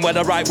modeling where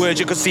the right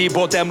words you could see,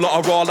 but them lot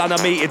are all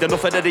animated. And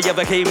nothing that they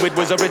ever came with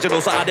was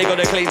original, so how they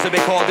gonna claim to be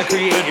called the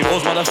creative?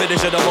 Us when I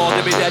finish in the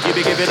morning, be dead, you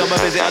be giving them a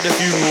visit at the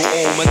funeral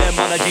home. And them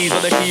man G's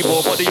on the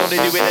keyboard, but they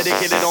only do it and they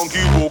killing on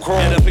Google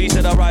Chrome. And the police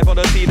that arrive on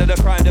the scene of the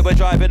crime, they were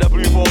driving a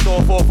blue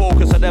 4-door for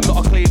focus, and them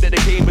lot claim that they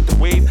came with the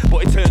wave,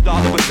 but it turned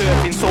out they were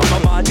surfing. So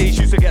my days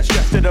used to get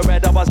stressed in the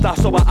red, I was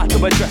daft, so I had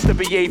to address the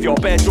behaviour.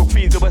 Bare drug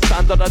fiends that would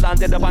stand on the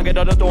land, and banging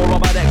on the door of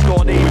my next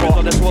door neighbour.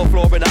 On the 12th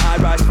floor in the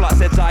high-rise flat,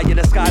 said eye in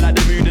the sky like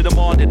the moon in the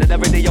morning. And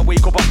every day I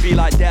wake up I feel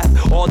like death,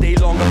 all day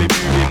long I've been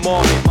moving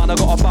morning. Man, I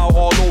got about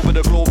all over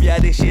the globe, yeah,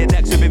 this year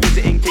next we'll be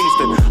visiting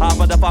Kingston. Half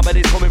of the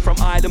family's coming from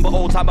Ireland, but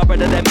old time I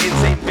brother them in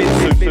St.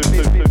 Vincent.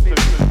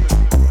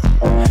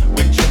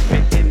 We're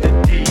jumping in the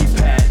deep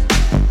end,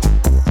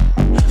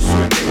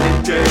 swimming in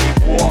dirty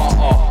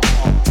water.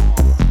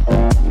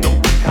 No,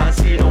 we can't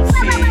see no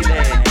ceiling.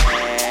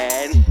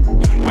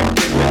 We're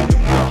giving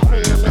them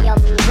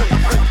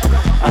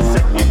I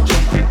said we're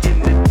jumping in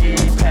the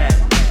deep end,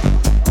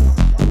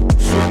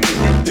 swimming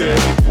in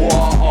dirty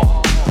water.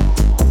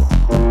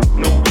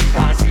 No, we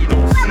can't see no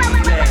ceiling.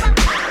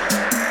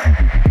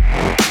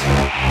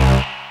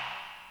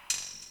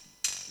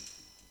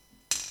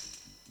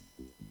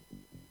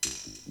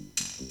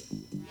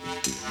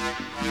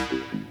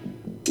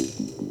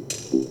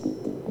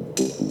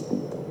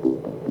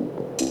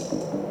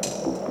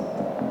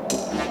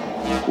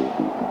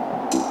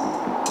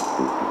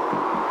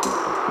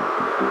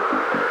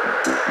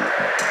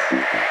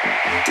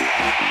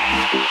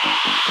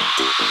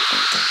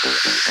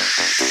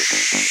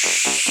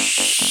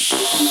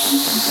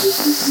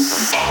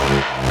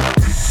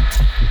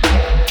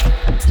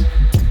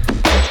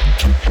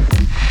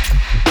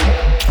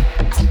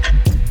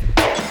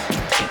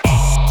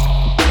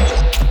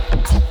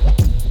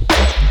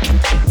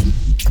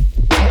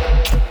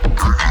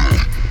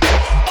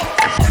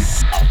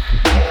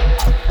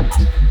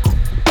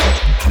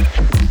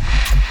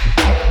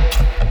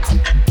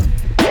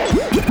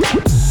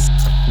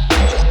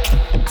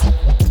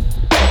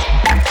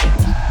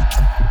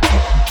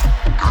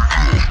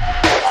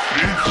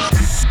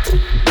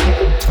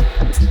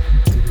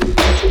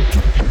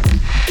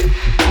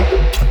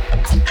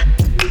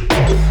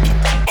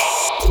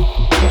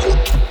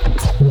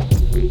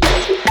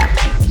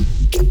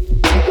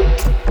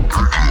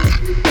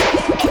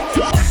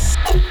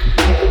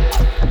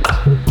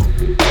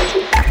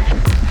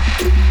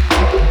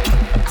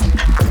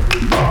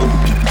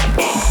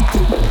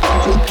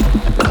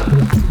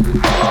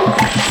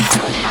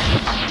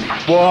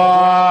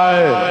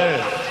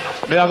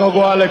 Me I go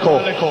a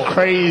little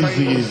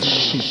crazy as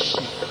shit.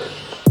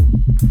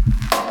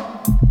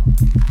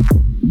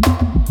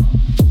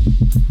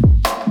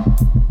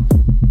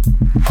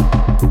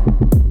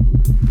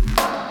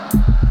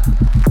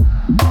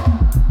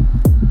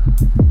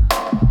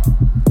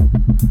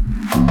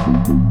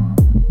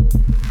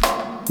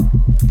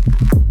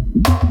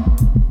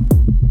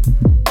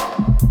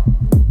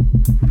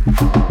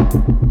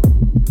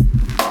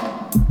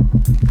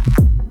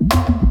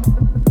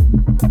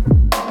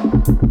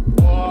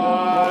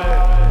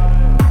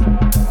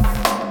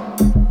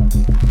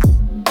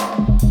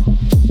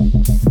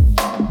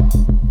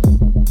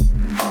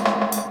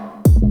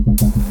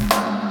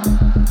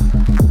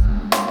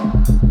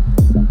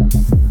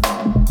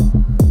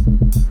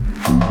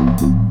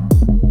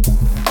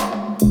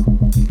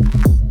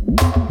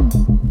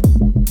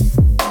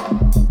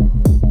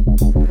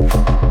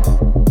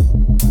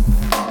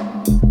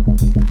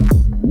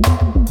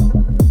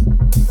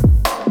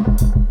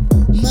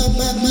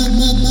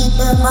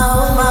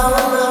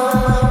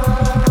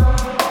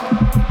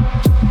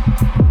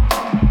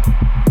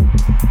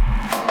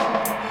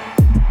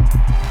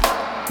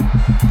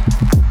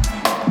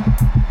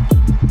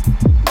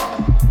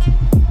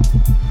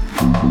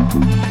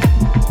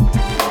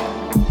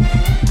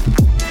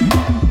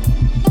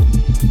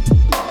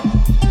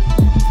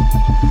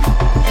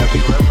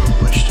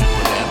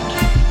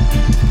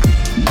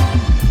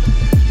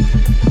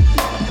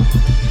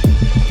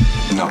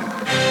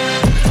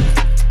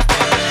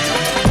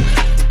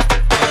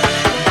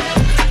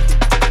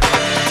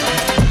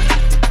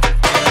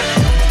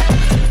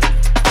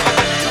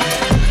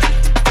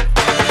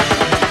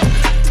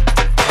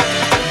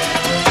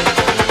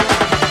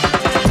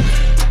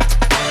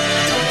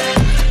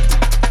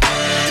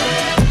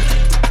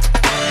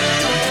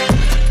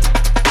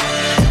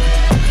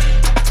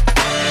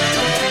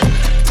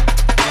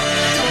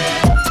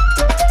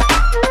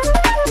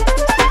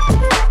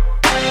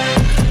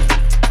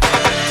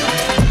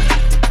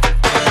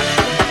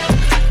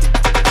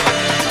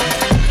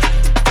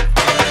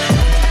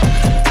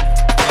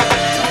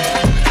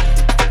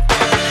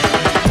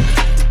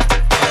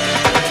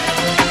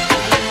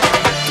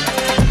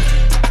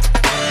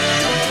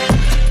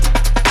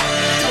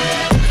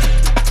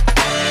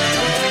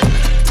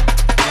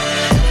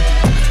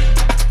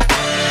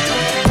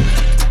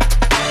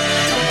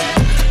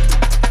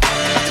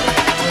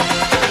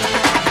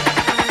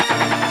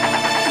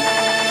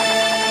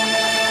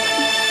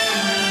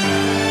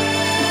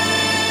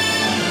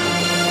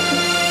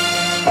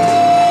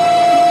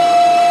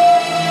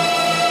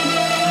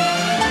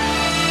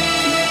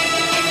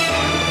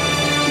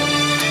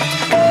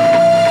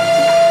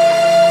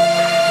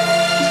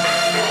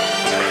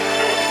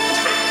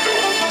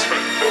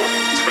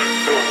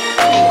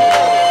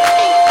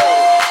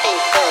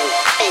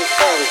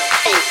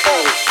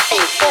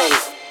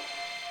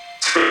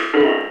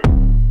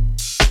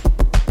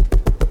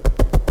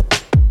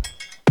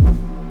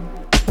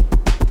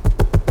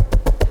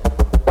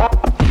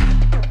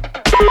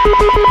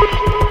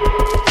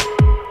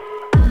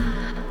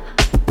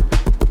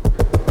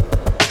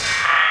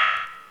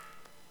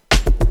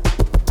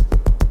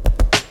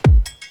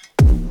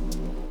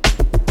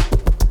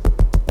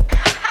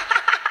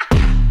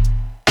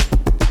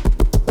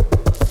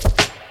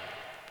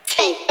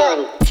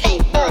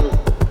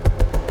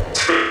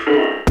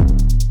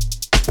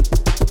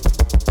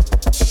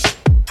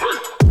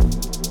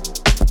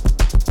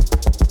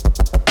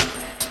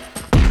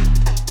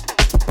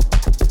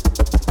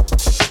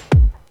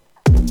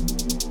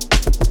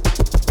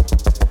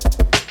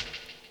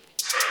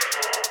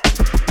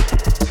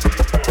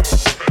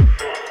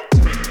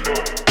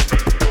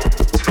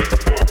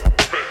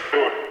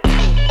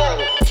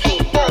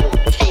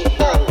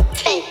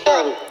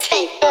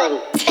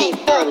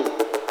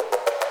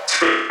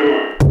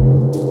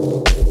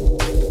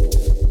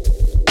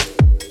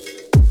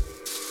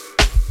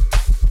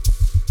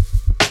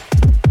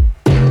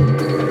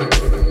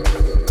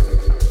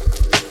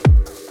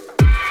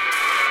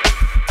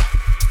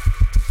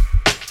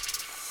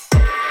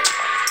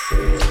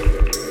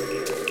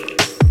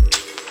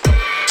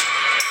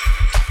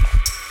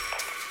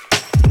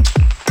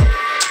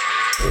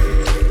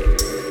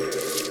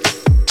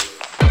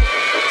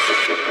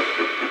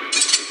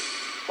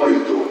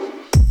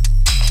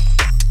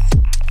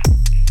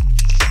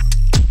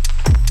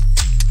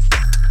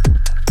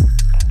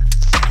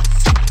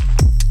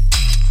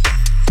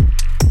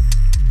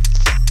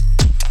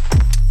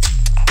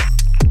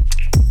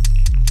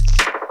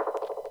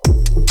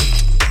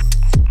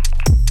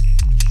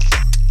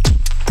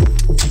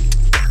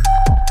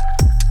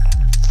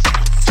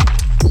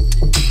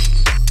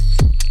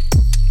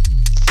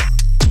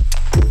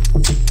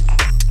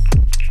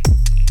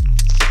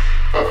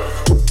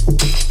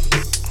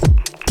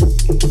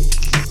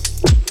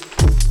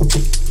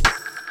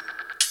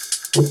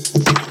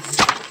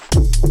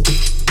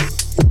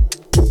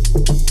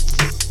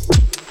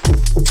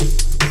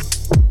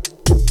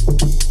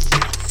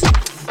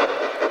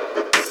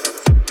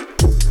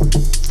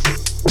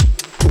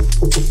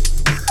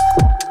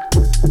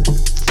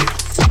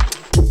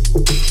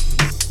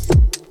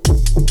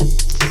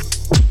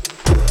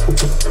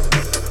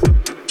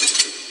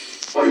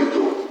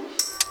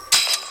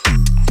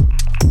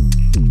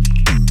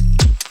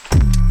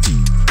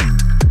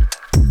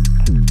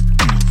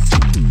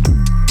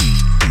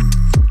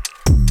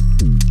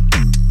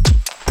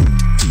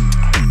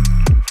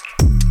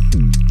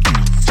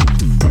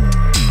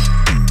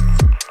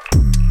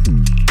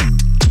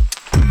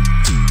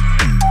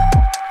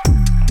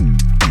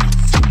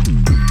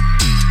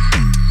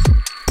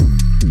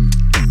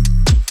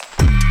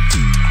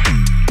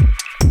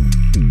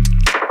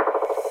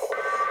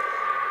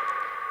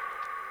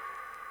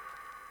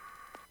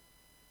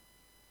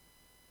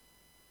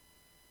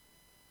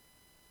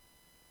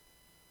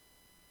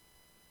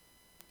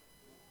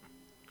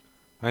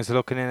 Thanks for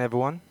looking in,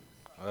 everyone.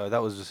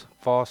 That was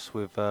Fast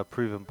with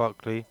Proven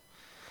Buckley.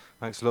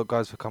 Thanks a lot,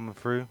 guys, for coming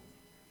through.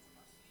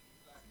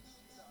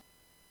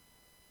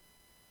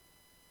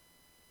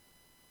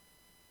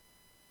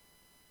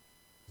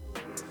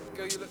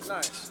 Girl, you look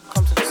nice.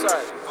 Come to the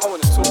side. I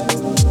want to talk.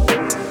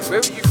 Where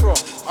are you from?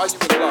 Are you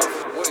in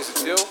love? What is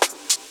the deal?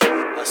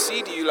 I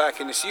see that you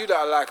liking this. You that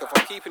I like if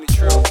I'm keeping it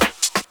true.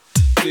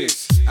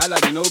 This, I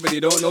like it, nobody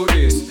don't know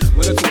this.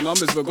 When I talk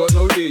numbers but got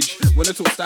no age. When I talk